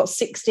that. I've got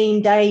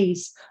 16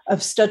 days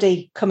of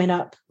study coming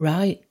up.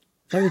 Right.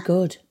 Very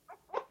good.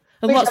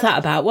 And what's that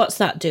about? What's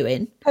that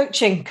doing?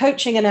 Coaching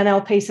and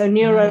NLP, so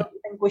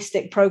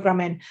neuro-linguistic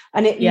programming.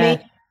 And it means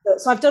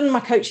so I've done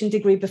my coaching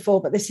degree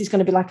before, but this is going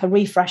to be like a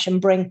refresh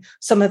and bring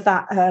some of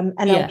that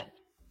NLP,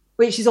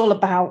 which is all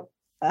about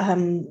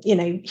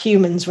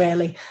humans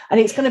really. And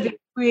it's going to be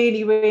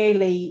really,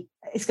 really,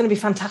 it's going to be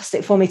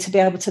fantastic for me to be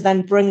able to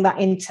then bring that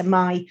into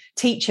my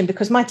teaching,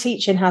 because my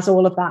teaching has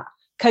all of that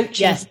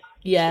coaching.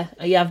 Yeah,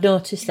 I've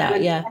noticed that.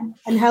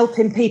 And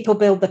helping people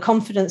build the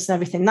confidence and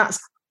everything. That's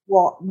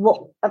what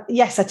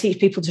yes, I teach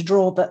people to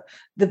draw, but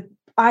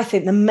I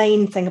think the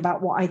main thing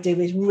about what I do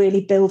is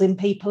really building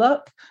people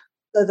up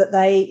so that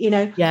they,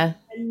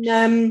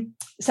 and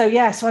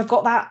so I've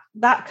got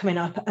that coming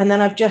up, and then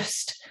I've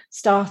just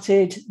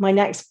started my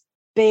next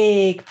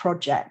big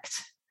project,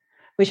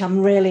 which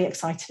I'm really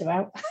excited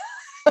about,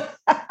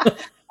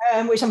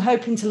 which I'm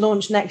hoping to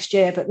launch next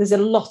year. But there's a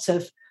lot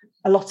of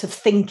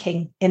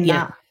thinking in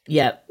that.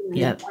 Yeah.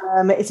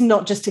 It's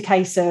not just a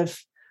case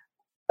of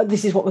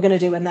this is what we're going to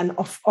do and then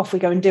off we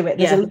go and do it.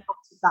 There's a lot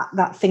of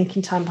that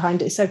thinking time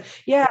behind it. So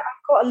yeah,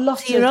 I've got a lot.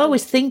 So you're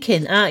always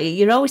thinking, aren't you?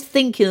 You're always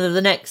thinking of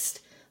the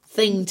next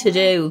thing to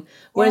do.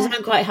 Whereas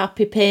I'm quite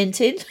happy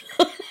painting.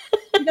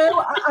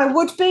 I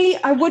would be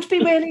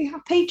really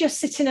happy just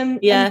sitting and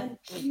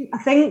I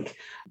think.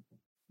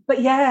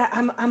 But yeah,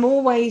 I'm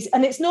always,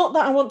 and it's not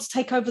that I want to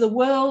take over the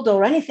world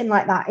or anything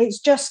like that. It's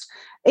just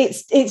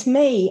it's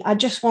me. I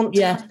just want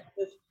to.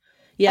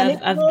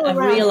 I've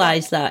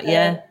realised that.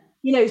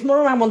 It's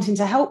more around wanting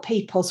to help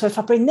people. So if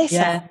I bring this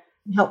out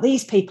and help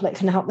these people, it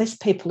can help this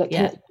people. It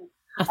can.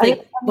 I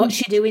think what's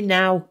she doing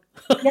now?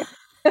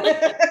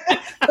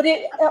 But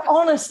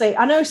honestly,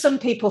 I know some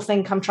people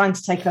think I'm trying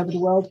to take over the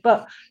world,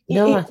 but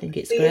I think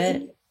it's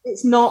great.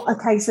 It's not a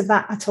case of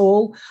that at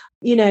all.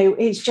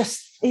 It's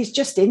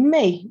just in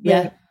me.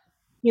 Yeah.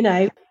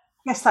 I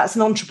guess that's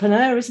an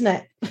entrepreneur, isn't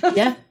it?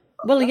 Yeah.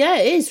 Well, yeah,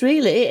 it is,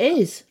 really. It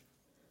is.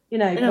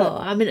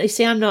 I mean, you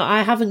see,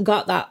 I haven't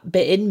got that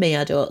bit in me,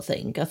 I don't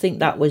think. I think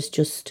that was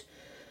just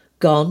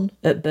gone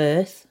at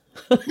birth.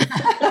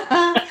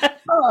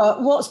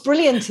 What's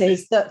brilliant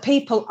is that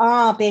people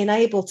are being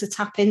able to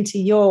tap into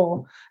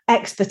your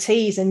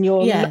expertise and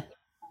your Yeah,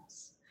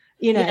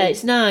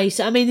 it's nice.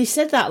 I mean, they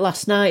said that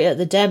last night at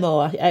the demo.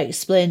 I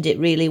explained it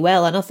really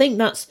well, and I think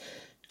that's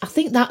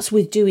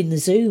with doing the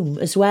Zoom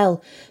as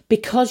well,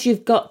 because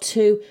you've got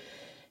to.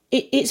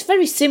 It's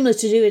very similar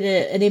to doing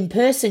an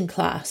in-person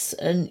class,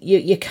 and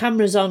your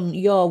camera's on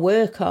your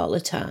work all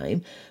the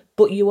time,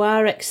 but you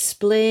are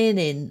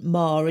explaining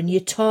more, and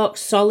you talk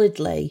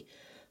solidly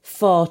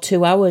for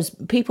 2 hours.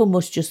 People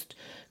must just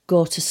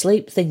go to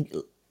sleep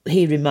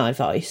hearing my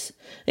voice.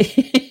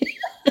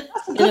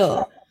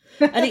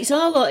 And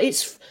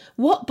it's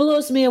what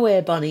blows me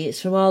away, Bonnie.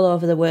 It's from all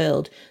over the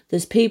world.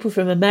 There's people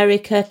from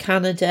America,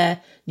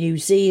 Canada, New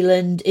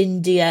Zealand,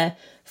 India,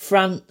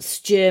 France,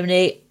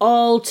 Germany,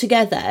 all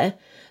together.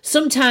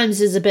 Sometimes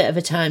there's a bit of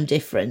a time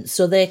difference,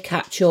 so they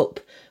catch up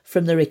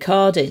from the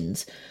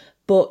recordings,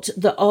 but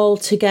they're all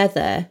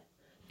together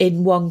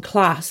in one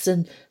class.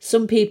 And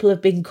some people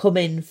have been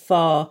coming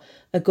for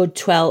a good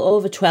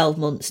over 12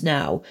 months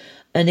now,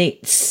 and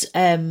it's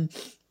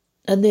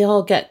and they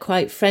all get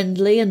quite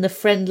friendly, and they're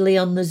friendly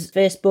on the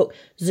Facebook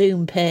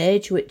Zoom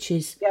page, which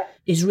is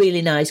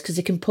really nice because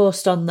they can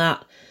post on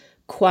that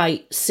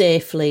quite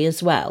safely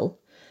as well.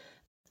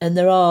 And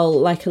they're all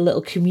like a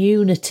little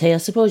community. I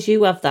suppose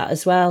you have that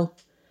as well.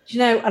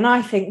 And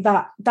I think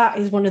that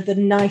is one of the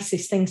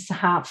nicest things to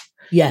have.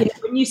 Yeah.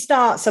 When you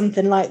start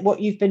something like what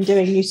you've been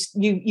doing,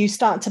 you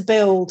start to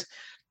build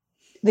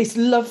this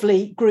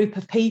lovely group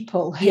of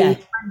people who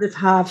kind of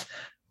have,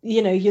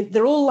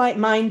 they're all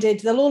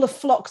like-minded. They'll all have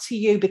flocked to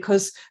you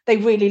because they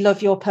really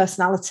love your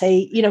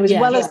personality, as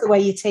well as the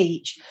way you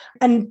teach.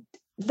 And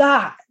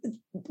that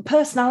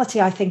personality,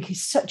 I think,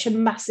 is such a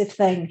massive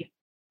thing,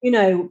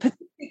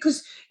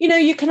 because,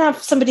 you can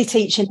have somebody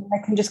teaching and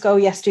they can just go,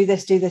 yes, do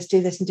this,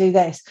 and do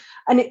this.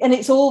 And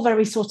it's all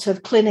very sort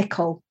of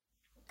clinical.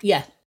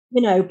 Yeah.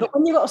 But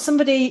when you've got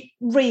somebody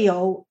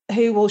real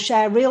who will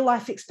share real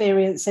life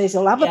experiences,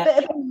 will have a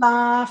bit of a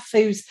laugh,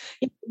 who's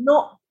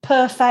not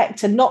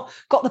perfect and not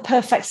got the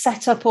perfect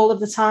setup all of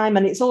the time.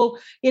 And it's all,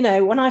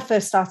 when I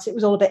first started, it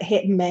was all a bit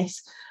hit and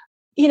miss,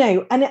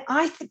 and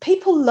I think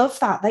people love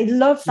that. They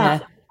love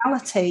that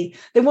reality.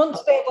 They want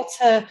to be able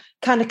to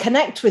kind of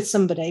connect with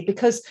somebody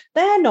because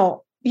they're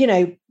not,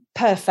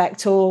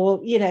 perfect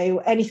or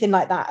anything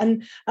like that.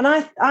 And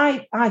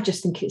I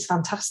just think it's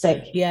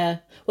fantastic. Yeah.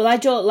 Well, I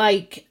don't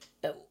like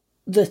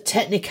the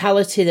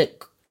technicality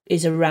that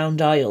is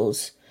around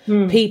oils.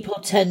 People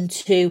tend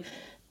to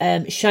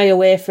shy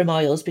away from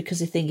oils because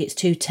they think it's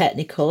too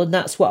technical, and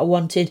that's what I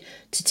wanted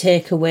to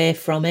take away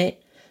from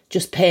it.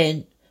 Just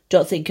paint.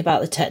 Don't think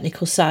about the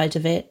technical side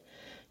of it.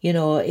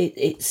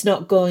 It's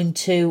not going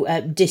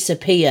to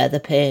disappear, the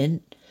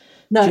paint.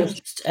 No,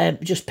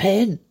 just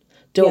paint.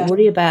 Don't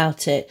worry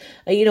about it.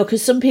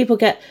 Because some people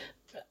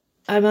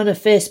I'm on a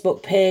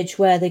Facebook page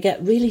where they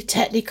get really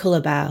technical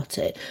about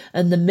it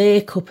and the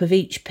makeup of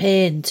each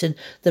paint and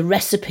the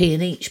recipe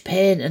in each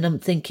paint. And I'm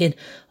thinking,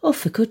 oh,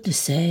 for goodness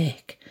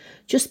sake,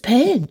 just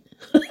paint.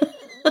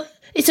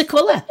 It's a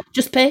colour,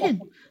 just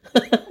paint.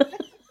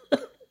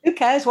 Who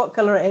cares what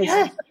colour it is?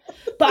 Yeah.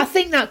 But I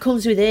think that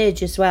comes with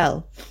age as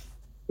well.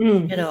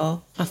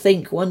 I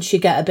think once you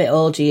get a bit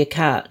older, you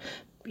can't,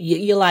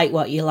 you like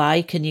what you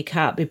like and you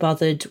can't be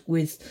bothered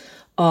with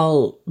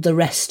all the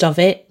rest of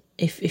it.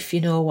 If you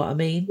know what I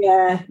mean.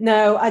 Yeah,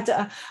 no, I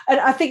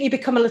think you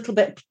become a little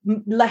bit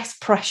less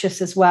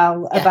precious as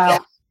well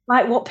about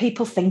like what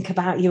people think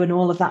about you and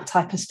all of that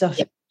type of stuff.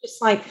 Yeah.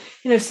 Just like,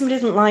 if somebody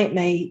doesn't like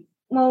me,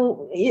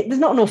 well, there's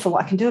not an awful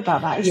lot I can do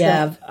about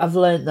that. I've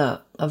learned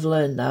that.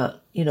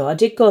 I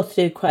did go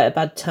through quite a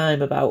bad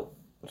time about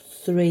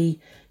 3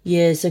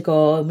 years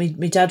ago. My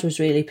dad was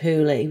really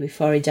poorly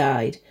before he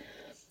died.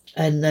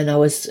 And then I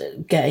was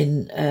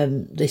getting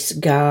this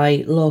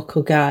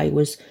local guy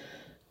was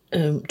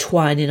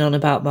twining on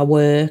about my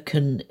work,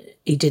 and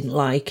he didn't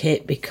like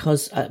it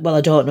because,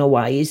 I don't know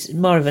why. He's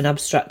more of an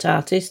abstract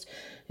artist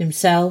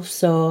himself,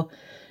 so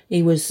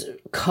he was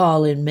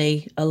calling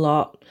me a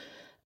lot,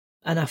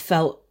 and I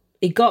felt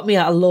he got me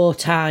at a low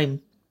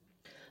time,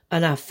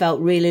 and I felt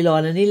really low,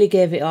 and I nearly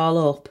gave it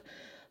all up.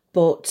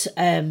 But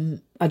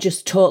I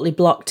just totally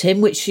blocked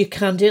him, which you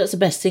can do. That's the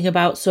best thing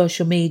about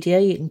social media.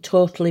 You can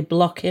totally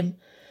block him.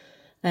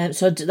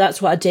 So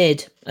that's what I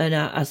did. And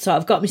I sort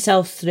of got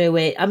myself through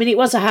it. I mean, it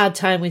was a hard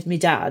time with my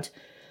dad.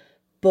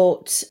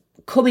 But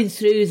coming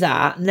through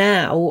that,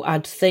 now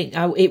I'd think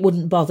it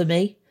wouldn't bother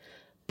me.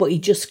 But he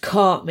just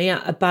caught me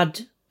at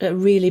a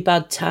really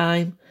bad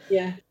time.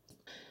 Yeah.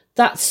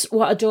 That's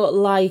what I don't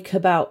like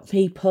about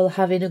people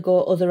having a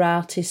go at other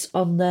artists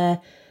on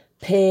their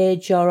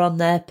page or on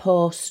their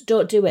posts.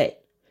 Don't do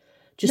it.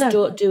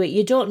 Don't do it.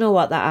 You don't know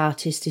what that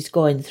artist is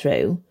going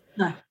through.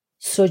 No.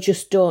 So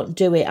just don't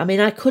do it. I mean,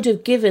 I could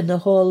have given the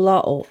whole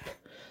lot up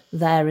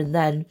there and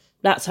then.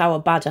 That's how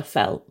bad I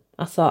felt.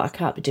 I thought, I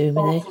can't be doing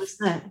with this.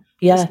 Isn't it?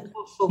 Yeah.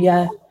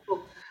 Yeah.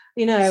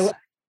 You know,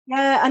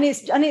 yeah, and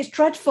it's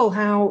dreadful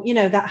how, you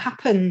know, that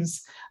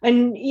happens.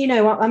 And, you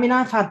know, I mean,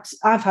 I've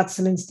had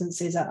some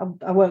instances,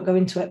 I won't go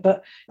into it,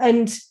 but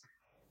and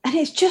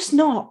it's just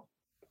not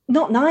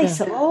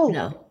nice at all.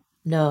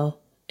 No,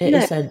 it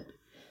isn't.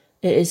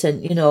 It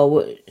isn't, you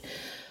know.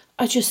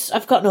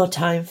 I've got no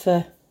time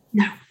for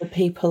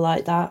people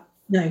like that.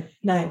 No.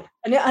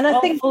 And I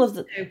think full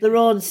of their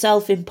own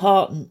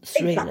self-importance,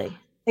 really.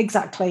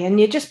 Exactly. And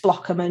you just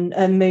block them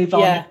and move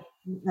on.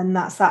 And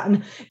that's that.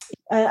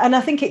 And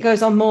I think it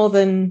goes on more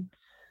than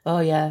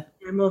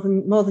more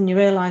than you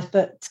realise.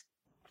 But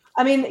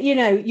I mean, you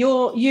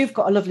know, you've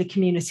got a lovely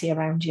community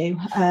around you.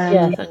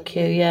 Thank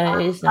you. Yeah,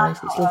 it is nice.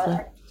 It's lovely.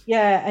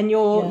 Yeah, and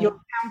your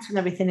account and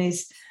everything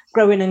is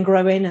growing and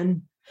growing,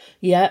 and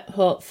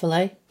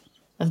hopefully.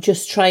 I'm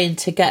just trying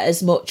to get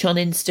as much on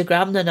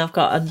Instagram than I've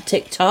got on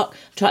TikTok.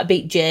 Try to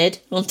beat Jade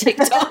on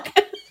TikTok.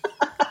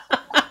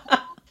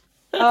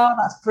 Oh,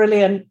 that's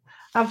brilliant.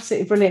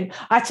 Absolutely brilliant.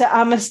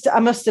 I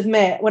must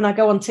admit, when I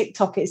go on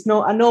TikTok, I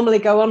normally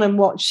go on and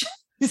watch.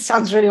 This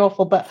sounds really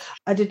awful, but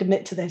I did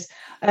admit to this.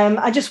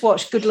 I just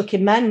watch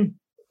good-looking men.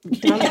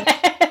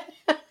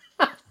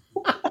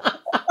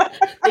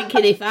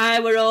 Thinking if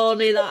I were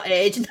only that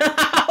age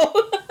now.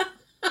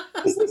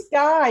 There's this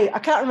guy, I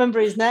can't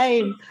remember his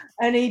name,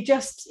 and he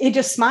just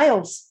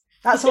smiles.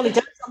 That's all he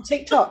does on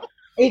TikTok.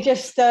 He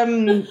just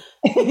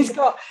he's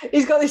got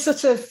this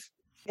sort of,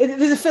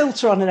 there's a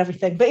filter on and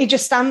everything, but he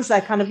just stands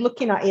there kind of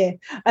looking at you,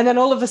 and then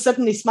all of a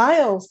sudden he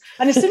smiles,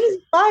 and as soon as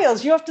he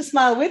smiles you have to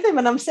smile with him,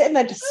 and I'm sitting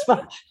there just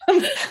smiling.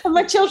 And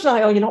my children are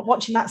like, oh, you're not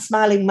watching that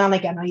smiling man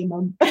again, are you,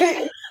 Mum?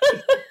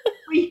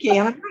 Freaky. And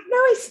I'm like,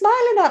 no, he's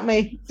smiling at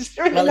me.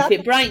 Well, if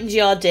it brightens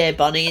your day,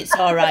 Bonnie, it's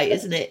all right,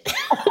 isn't it?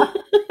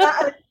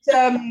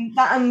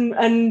 that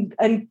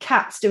and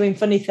cats doing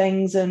funny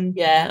things, and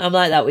I'm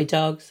like that with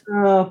dogs.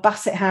 Oh,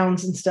 basset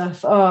hounds and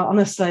stuff. Oh,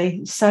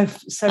 honestly, so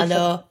I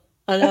know.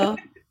 I'm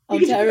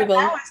terrible.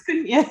 Hours,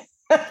 couldn't you?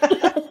 That's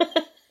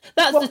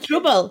the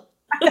trouble.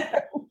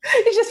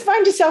 You just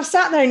find yourself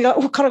sat there and you're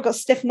like, oh God, I've got a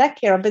stiff neck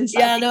here. I've been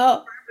sat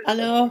I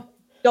know.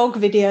 Dog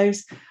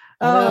videos.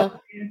 I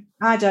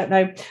don't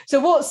know. So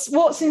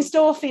what's in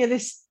store for you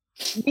this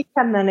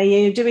weekend then? Are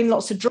you doing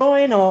lots of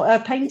drawing or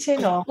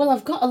painting? Or well,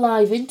 I've got a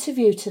live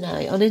interview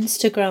tonight on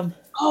Instagram.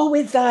 Oh,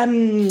 with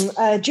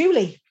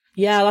Julie.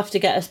 Yeah, I'll have to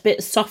get a bit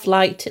of soft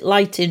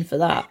lighting for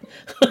that.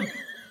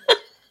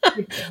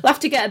 I'll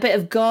have to get a bit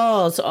of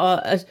gauze or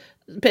a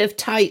bit of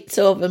tights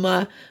over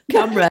my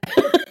camera.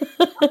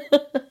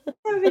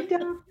 There we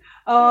go.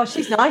 Oh,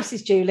 she's nice,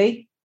 is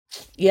Julie.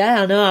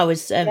 Yeah, I know. I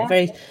was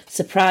very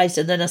surprised,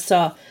 and then I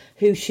saw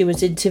who she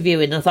was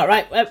interviewing. I thought,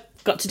 right,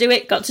 got to do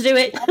it.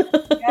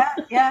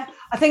 Yeah.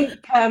 I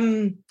think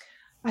I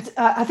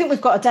think we've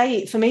got a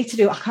date for me to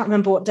do. I can't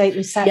remember what date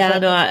we set. Yeah, I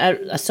know.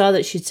 I saw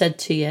that she'd said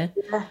to you.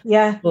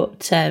 Yeah.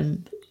 But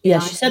she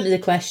sent me the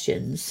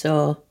questions.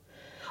 So.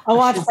 Oh,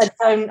 I've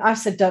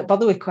said don't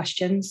bother with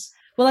questions.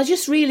 Well, I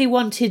just really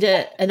wanted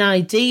an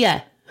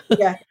idea.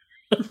 Yeah.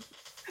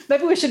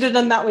 Maybe we should have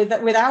done that with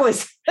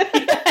ours.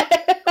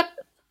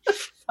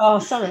 Oh,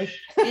 sorry.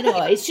 You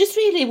know, it's just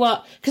really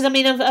because I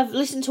mean, I've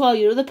listened to all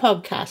your other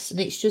podcasts, and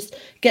it's just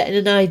getting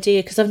an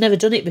idea, because I've never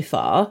done it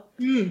before,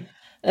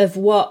 of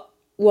what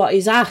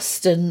is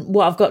asked and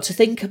what I've got to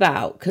think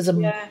about. Because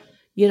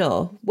you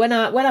know, when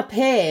I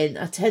paint,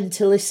 I tend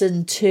to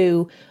listen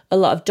to a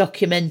lot of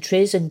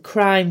documentaries and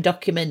crime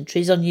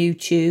documentaries on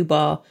YouTube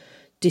or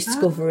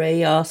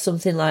Discovery or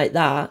something like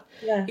that.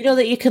 Yeah. You know,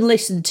 that you can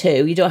listen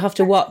to. You don't have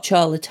to watch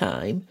all the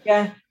time.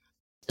 Yeah.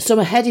 So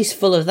my head is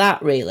full of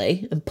that,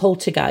 really, and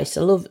poltergeist.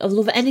 I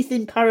love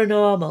anything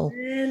paranormal.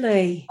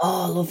 Really?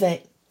 Oh, I love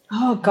it.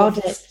 Oh God,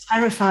 it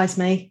terrifies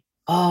me.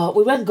 Oh,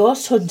 we went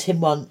ghost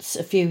hunting once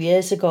a few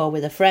years ago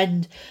with a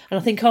friend, and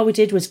I think all we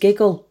did was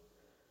giggle.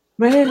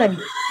 Really?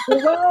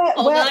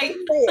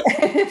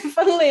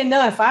 Funnily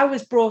enough, I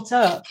was born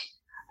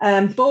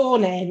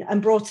in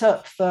and brought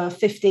up for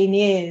 15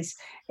 years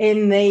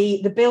in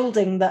the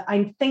building that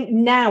I think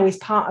now is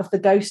part of the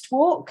Ghost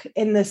Walk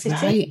in the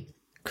city. Right.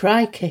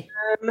 Crikey.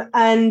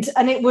 And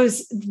it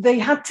was, they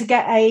had to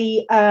get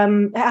it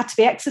had to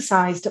be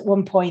exercised at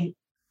one point.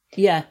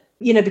 Yeah.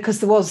 You know, because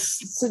there was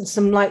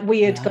some like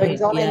weird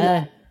goings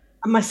on.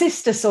 And my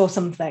sister saw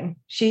something.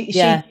 She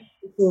saw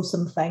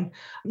something.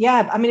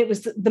 Yeah, I mean, it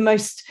was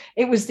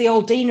it was the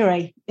old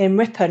deanery in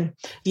Ripon.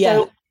 Yeah.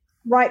 So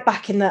right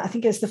back in I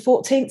think it's the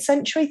 14th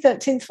century,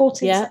 13th,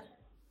 14th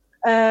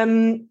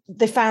century.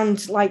 They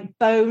found like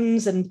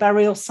bones and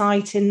burial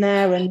site in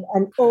there and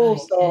all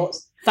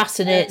sorts.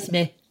 Fascinates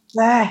me.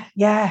 Yeah.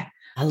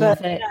 I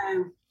love it.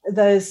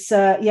 There's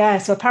so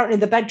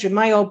apparently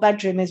my old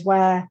bedroom is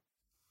where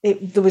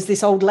there was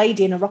this old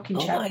lady in a rocking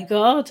chair. Oh my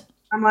God.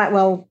 I'm like,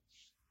 well,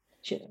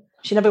 she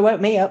never woke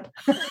me up.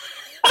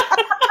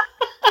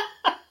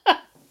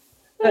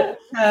 But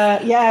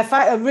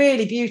a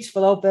really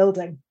beautiful old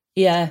building.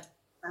 Yeah.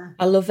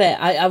 I love it.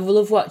 I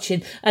love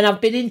watching, and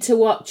I've been into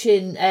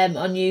watching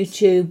on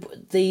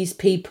YouTube these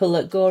people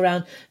that go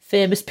around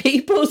famous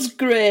people's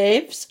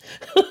graves.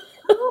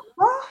 Oh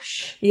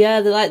gosh!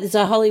 Yeah, there's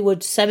a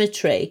Hollywood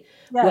cemetery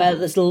where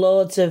there's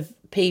loads of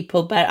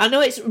people buried. I know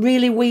it's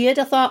really weird.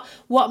 I thought,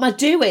 what am I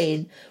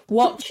doing?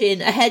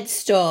 Watching a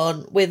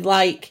headstone with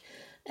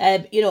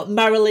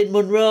Marilyn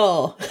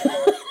Monroe.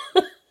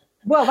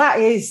 Well,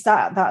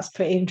 that's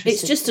pretty interesting.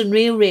 It's just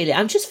unreal, really.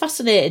 I'm just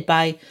fascinated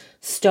by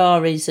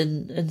stories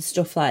and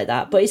stuff like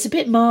that, but it's a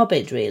bit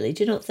morbid, really.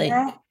 Do you not think?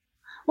 Yeah.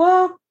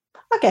 Well,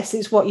 I guess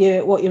it's what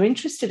you're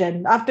interested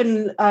in. I've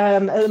been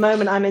at the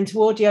moment I'm into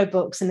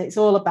audiobooks, and it's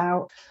all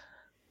about,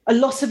 a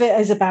lot of it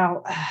is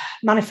about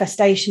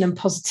manifestation and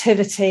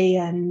positivity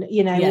and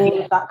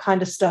all of that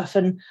kind of stuff,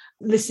 and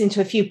listening to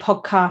a few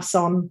podcasts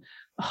on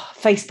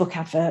Facebook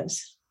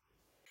adverts.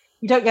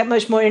 You don't get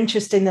much more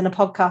interesting than a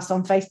podcast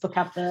on Facebook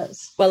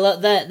adverts. Well,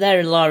 they're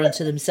a law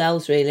unto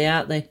themselves, really,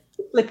 aren't they?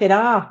 Flipping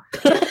are.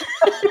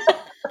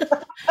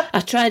 I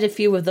tried a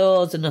few of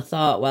those and I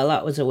thought, well,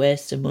 that was a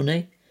waste of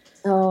money.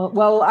 Oh,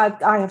 well,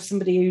 I have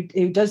somebody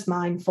who does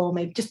mine for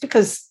me, just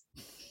because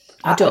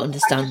I don't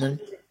understand them.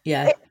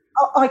 Yeah.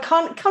 I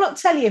cannot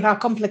tell you how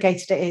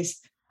complicated it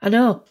is. I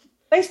know.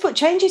 Facebook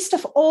changes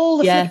stuff all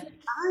the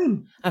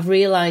time. I've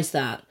realised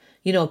that.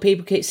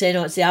 People keep saying,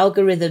 it's the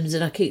algorithms,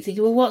 and I keep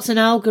thinking, well, what's an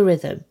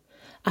algorithm?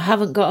 I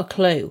haven't got a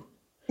clue.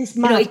 It's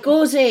mad. It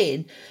goes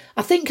in.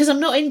 I think because I'm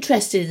not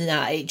interested in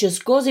that, it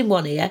just goes in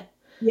one ear.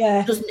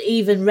 Yeah. Doesn't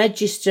even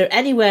register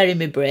anywhere in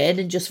my brain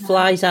and just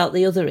flies out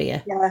the other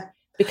ear. Yeah.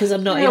 Because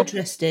I'm not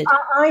interested.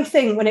 I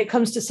think when it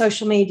comes to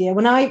social media,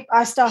 when I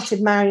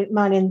started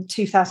mine in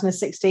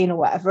 2016 or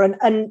whatever,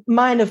 and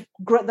mine have,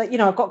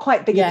 I've got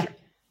quite big. Yeah.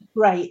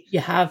 Great. You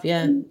have,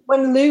 yeah.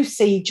 When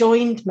Lucy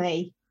joined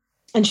me,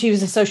 and she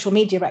was a social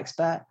media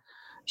expert,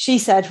 she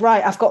said,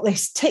 right, I've got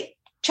this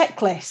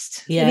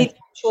checklist. Yeah. You need to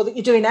make sure that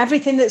you're doing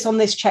everything that's on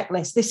this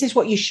checklist. This is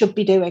what you should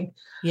be doing.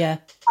 Yeah.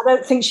 I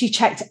don't think she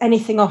checked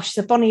anything off. She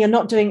said, Bonnie, you're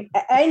not doing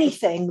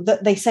anything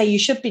that they say you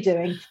should be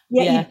doing,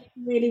 yet you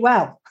do really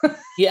well.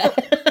 Yeah.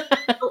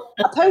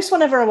 I post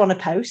whenever I want to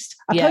post.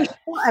 I post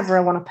whatever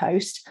I want to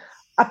post.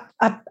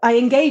 I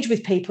engage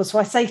with people, so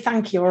I say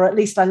thank you, or at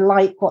least I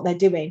like what they're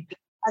doing.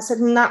 I said,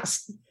 and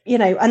that's,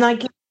 and I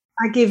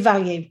give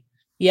value.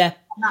 Yeah.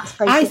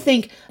 I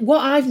think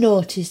what I've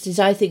noticed is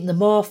I think the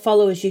more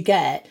followers you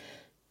get,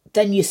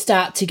 then you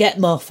start to get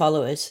more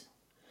followers.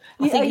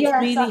 I think it's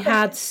really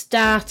hard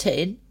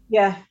starting.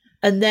 Yeah.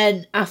 And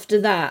then after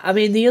that, I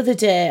mean, the other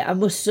day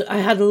I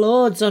had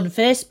loads on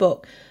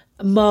Facebook,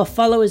 more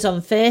followers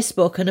on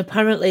Facebook, and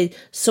apparently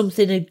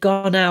something had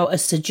gone out, a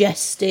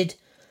suggested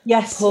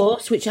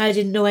post, which I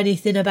didn't know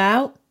anything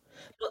about.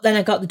 But then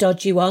I got the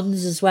dodgy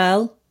ones as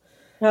well.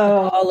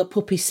 Oh. All the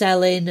puppy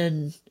selling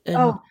and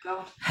oh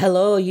God.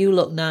 Hello, you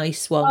look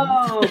nice one.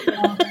 Oh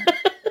God.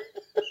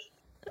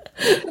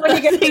 When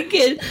you get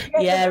thinking,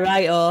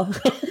 right.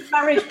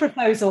 Marriage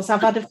proposals. I've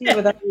had a few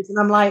of those, and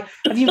I'm like,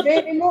 have you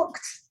really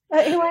looked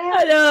at who I am?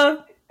 I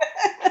know.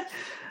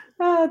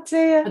 Oh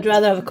dear. I'd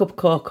rather have a cup of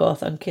cocoa,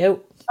 thank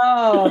you.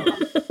 Oh,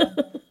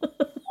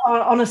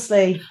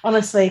 honestly,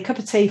 cup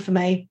of tea for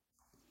me.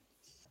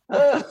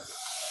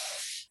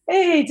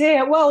 Hey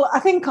dear. Well, I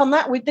think on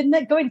that we've been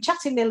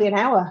chatting nearly an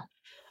hour.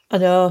 I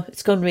know,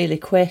 it's gone really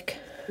quick.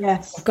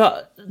 Yes. I've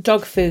got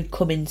dog food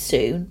coming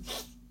soon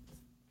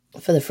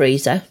for the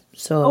freezer.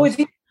 So is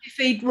you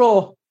feed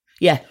raw?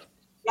 Yeah.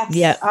 Yes.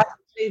 Yeah. I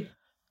do.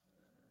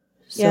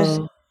 Yes.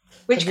 So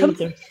which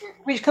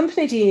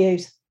company do you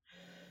use?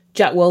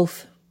 Jack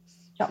Wolf.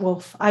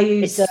 I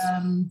use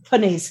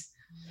Honey's.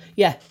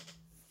 Yeah.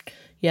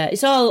 Yeah.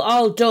 It's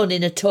all done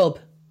in a tub.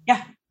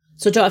 Yeah.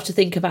 So don't have to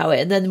think about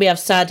it. And then we have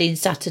Sardine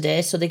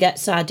Saturday, so they get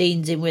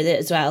sardines in with it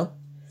as well.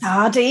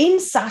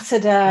 Sardine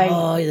Saturday.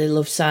 Oh, they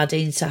love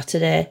Sardine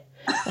Saturday.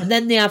 And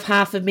then they have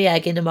half of me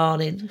egg in the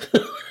morning.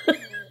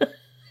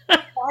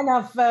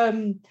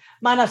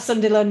 Mine have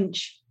Sunday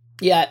lunch.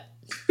 Yeah.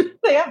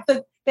 They have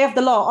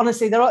the lot.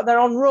 Honestly, they're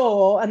on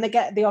raw, and they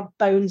get the odd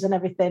bones and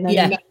everything.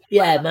 And,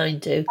 mine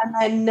do.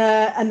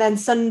 And then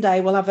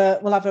Sunday we'll have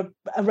a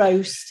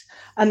roast,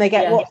 and they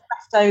get what's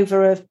left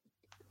over of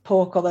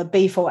pork or the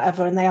beef or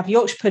whatever, and they have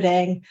Yorkshire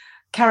pudding,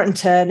 carrot and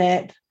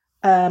turnip,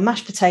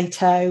 mashed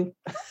potato.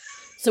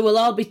 So we'll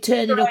all be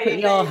turning up at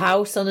your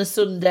house on a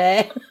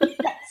Sunday.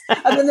 Yes.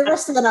 And then the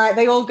rest of the night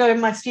they all go in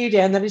my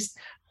studio and they're just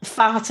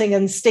farting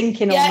and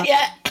stinking all night.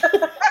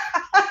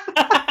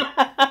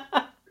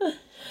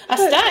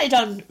 I started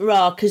on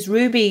raw because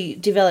Ruby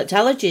developed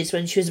allergies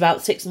when she was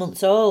about 6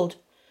 months old.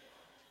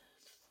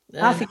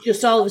 I think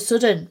just all of a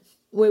sudden,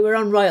 we were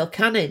on Royal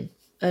Canin,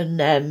 and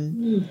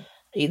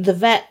the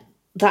vet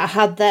that I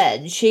had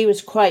then, she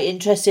was quite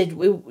interested.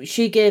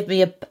 She gave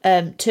me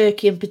a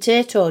turkey and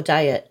potato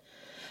diet,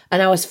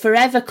 and I was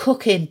forever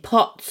cooking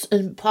pots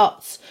and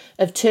pots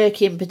of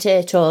turkey and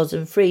potatoes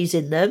and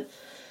freezing them.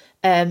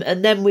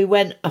 And then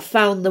I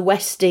found the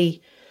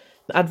Westie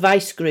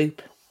advice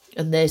group,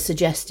 and they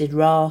suggested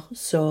raw,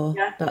 so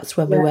that's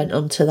when we went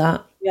on to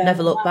that.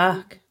 Never looked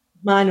back.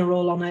 Mine are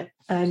all on it,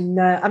 and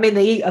I mean,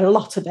 they eat a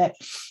lot of it.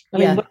 I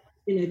mean,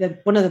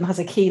 one of them has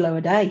 1 kilo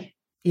a day.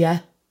 Yeah,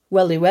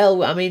 well, they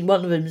will. I mean,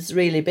 one of them's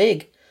really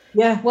big.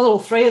 Yeah, well, all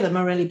 3 of them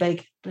are really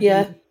big.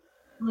 Yeah,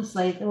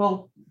 honestly, they're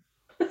all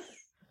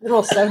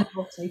so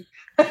naughty.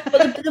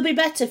 But they'll be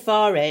better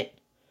for it.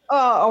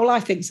 Oh, well, I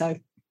think so.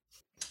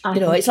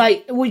 It's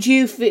like, would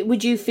you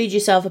feed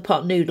yourself a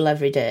pot noodle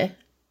every day?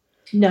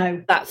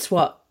 No. That's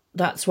what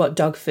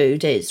dog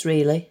food is,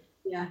 really.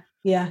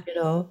 Yeah.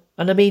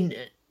 And I mean,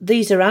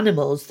 these are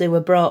animals. They were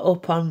brought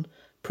up on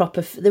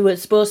proper. They were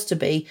supposed to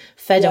be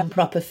fed on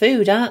proper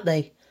food, aren't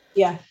they?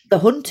 Yeah. The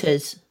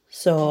hunters.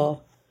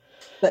 So,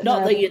 but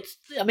not that you.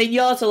 I mean,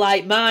 yours are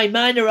like mine.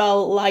 Mine are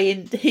all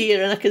lying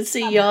here, and I can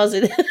see yours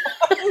in.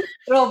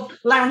 They're all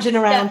lounging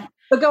around. Yeah.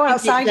 They'll go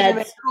outside in a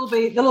minute.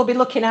 They'll all be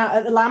looking out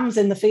at the lambs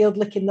in the field,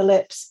 licking the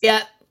lips.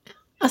 Yeah,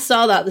 I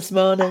saw that this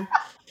morning.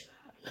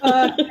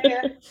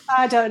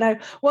 I don't know.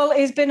 Well,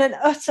 it's been an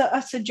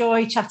utter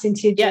joy chatting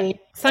to you, Jean. Yeah,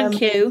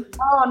 thank you.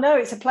 Oh no,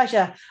 it's a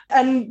pleasure.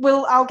 And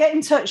I'll get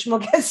in touch and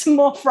we'll get some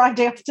more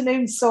Friday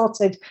afternoons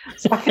sorted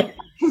so I can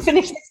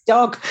finish this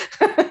dog.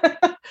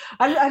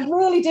 I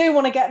really do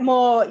want to get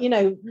more,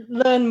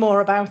 learn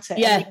more about it.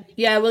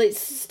 Yeah. Well,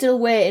 it's still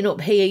waiting up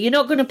here. You're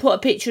not going to put a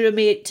picture of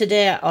me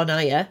today on,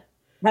 are you?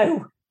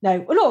 No.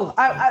 Well,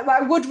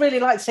 I would really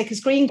like to take a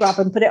screen grab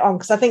and put it on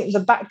because I think the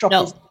backdrop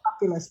is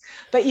fabulous.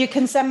 But you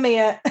can send me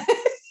a.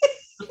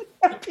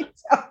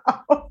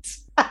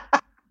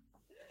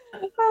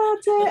 Oh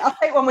dear! I'll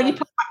take one when you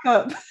put back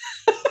up.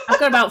 I've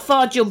got about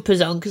 4 jumpers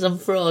on because I'm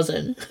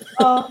frozen.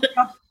 Oh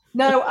God.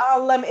 No,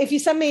 I'll if you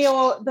send me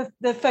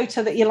the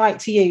photo that you like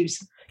to use.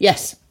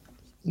 Yes.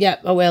 Yeah,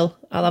 I will.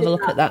 I'll have a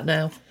look at that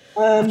now.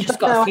 I've just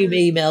got a few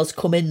emails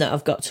come in that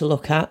I've got to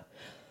look at.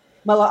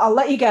 Well, I'll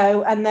let you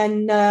go, and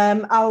then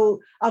I'll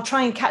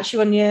try and catch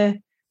you on your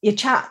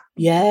chat.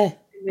 Yeah,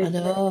 I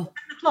know.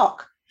 7:00.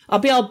 I'll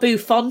be all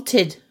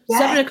bouffanted.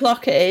 Yeah.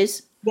 7:00 it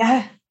is.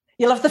 Yeah,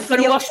 you'll have I'm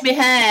going to wash my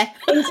hair.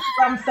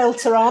 Instagram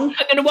filter on.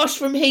 I'm going to wash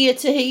from here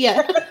to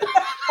here.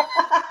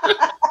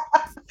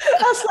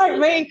 That's like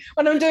me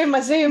when I'm doing my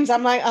Zooms.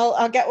 I'm like,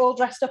 I'll get all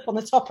dressed up on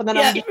the top, and then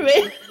I'll get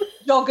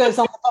joggers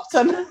on the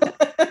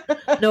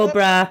bottom. No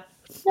bra.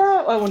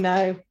 No, oh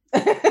no.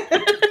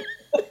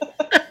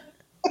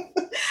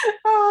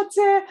 Oh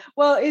dear.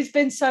 Well, it's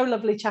been so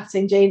lovely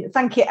chatting, Jean.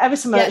 Thank you ever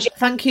so much. Yeah,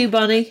 thank you,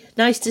 Bonnie.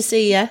 Nice to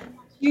see you.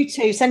 You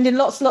too. Sending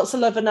lots of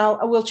love, and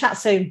we'll chat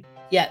soon.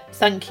 Yeah,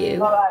 thank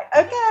you. All right.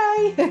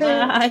 Okay.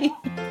 Bye.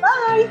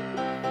 Bye.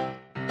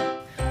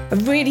 I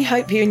really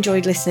hope you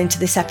enjoyed listening to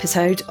this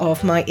episode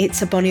of my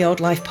It's a Bonnie Old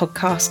Life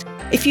podcast.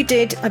 If you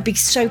did, I'd be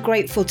so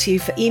grateful to you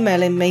for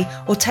emailing me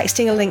or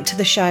texting a link to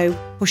the show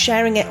or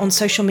sharing it on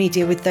social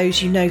media with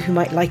those you know who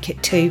might like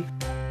it too.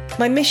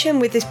 My mission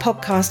with this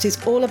podcast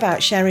is all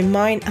about sharing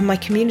mine and my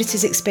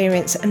community's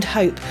experience and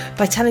hope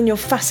by telling your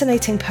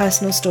fascinating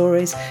personal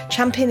stories,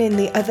 championing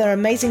the other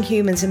amazing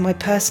humans in my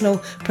personal,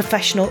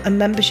 professional and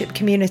membership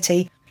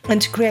community, and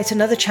to create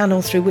another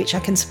channel through which I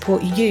can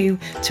support you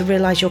to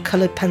realise your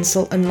coloured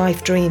pencil and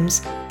life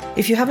dreams.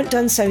 If you haven't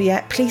done so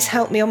yet, please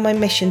help me on my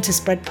mission to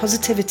spread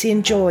positivity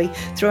and joy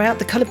throughout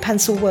the coloured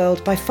pencil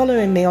world by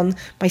following me on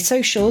my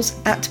socials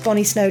at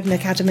Bonnie Snowdon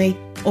Academy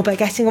or by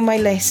getting on my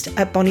list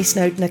at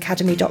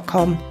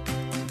bonniesnowdonacademy.com.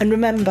 And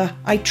remember,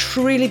 I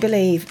truly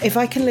believe if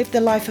I can live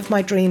the life of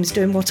my dreams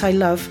doing what I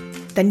love,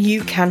 then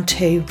you can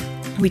too.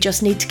 We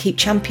just need to keep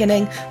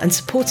championing and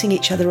supporting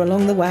each other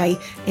along the way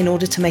in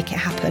order to make it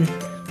happen.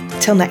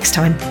 Till next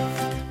time.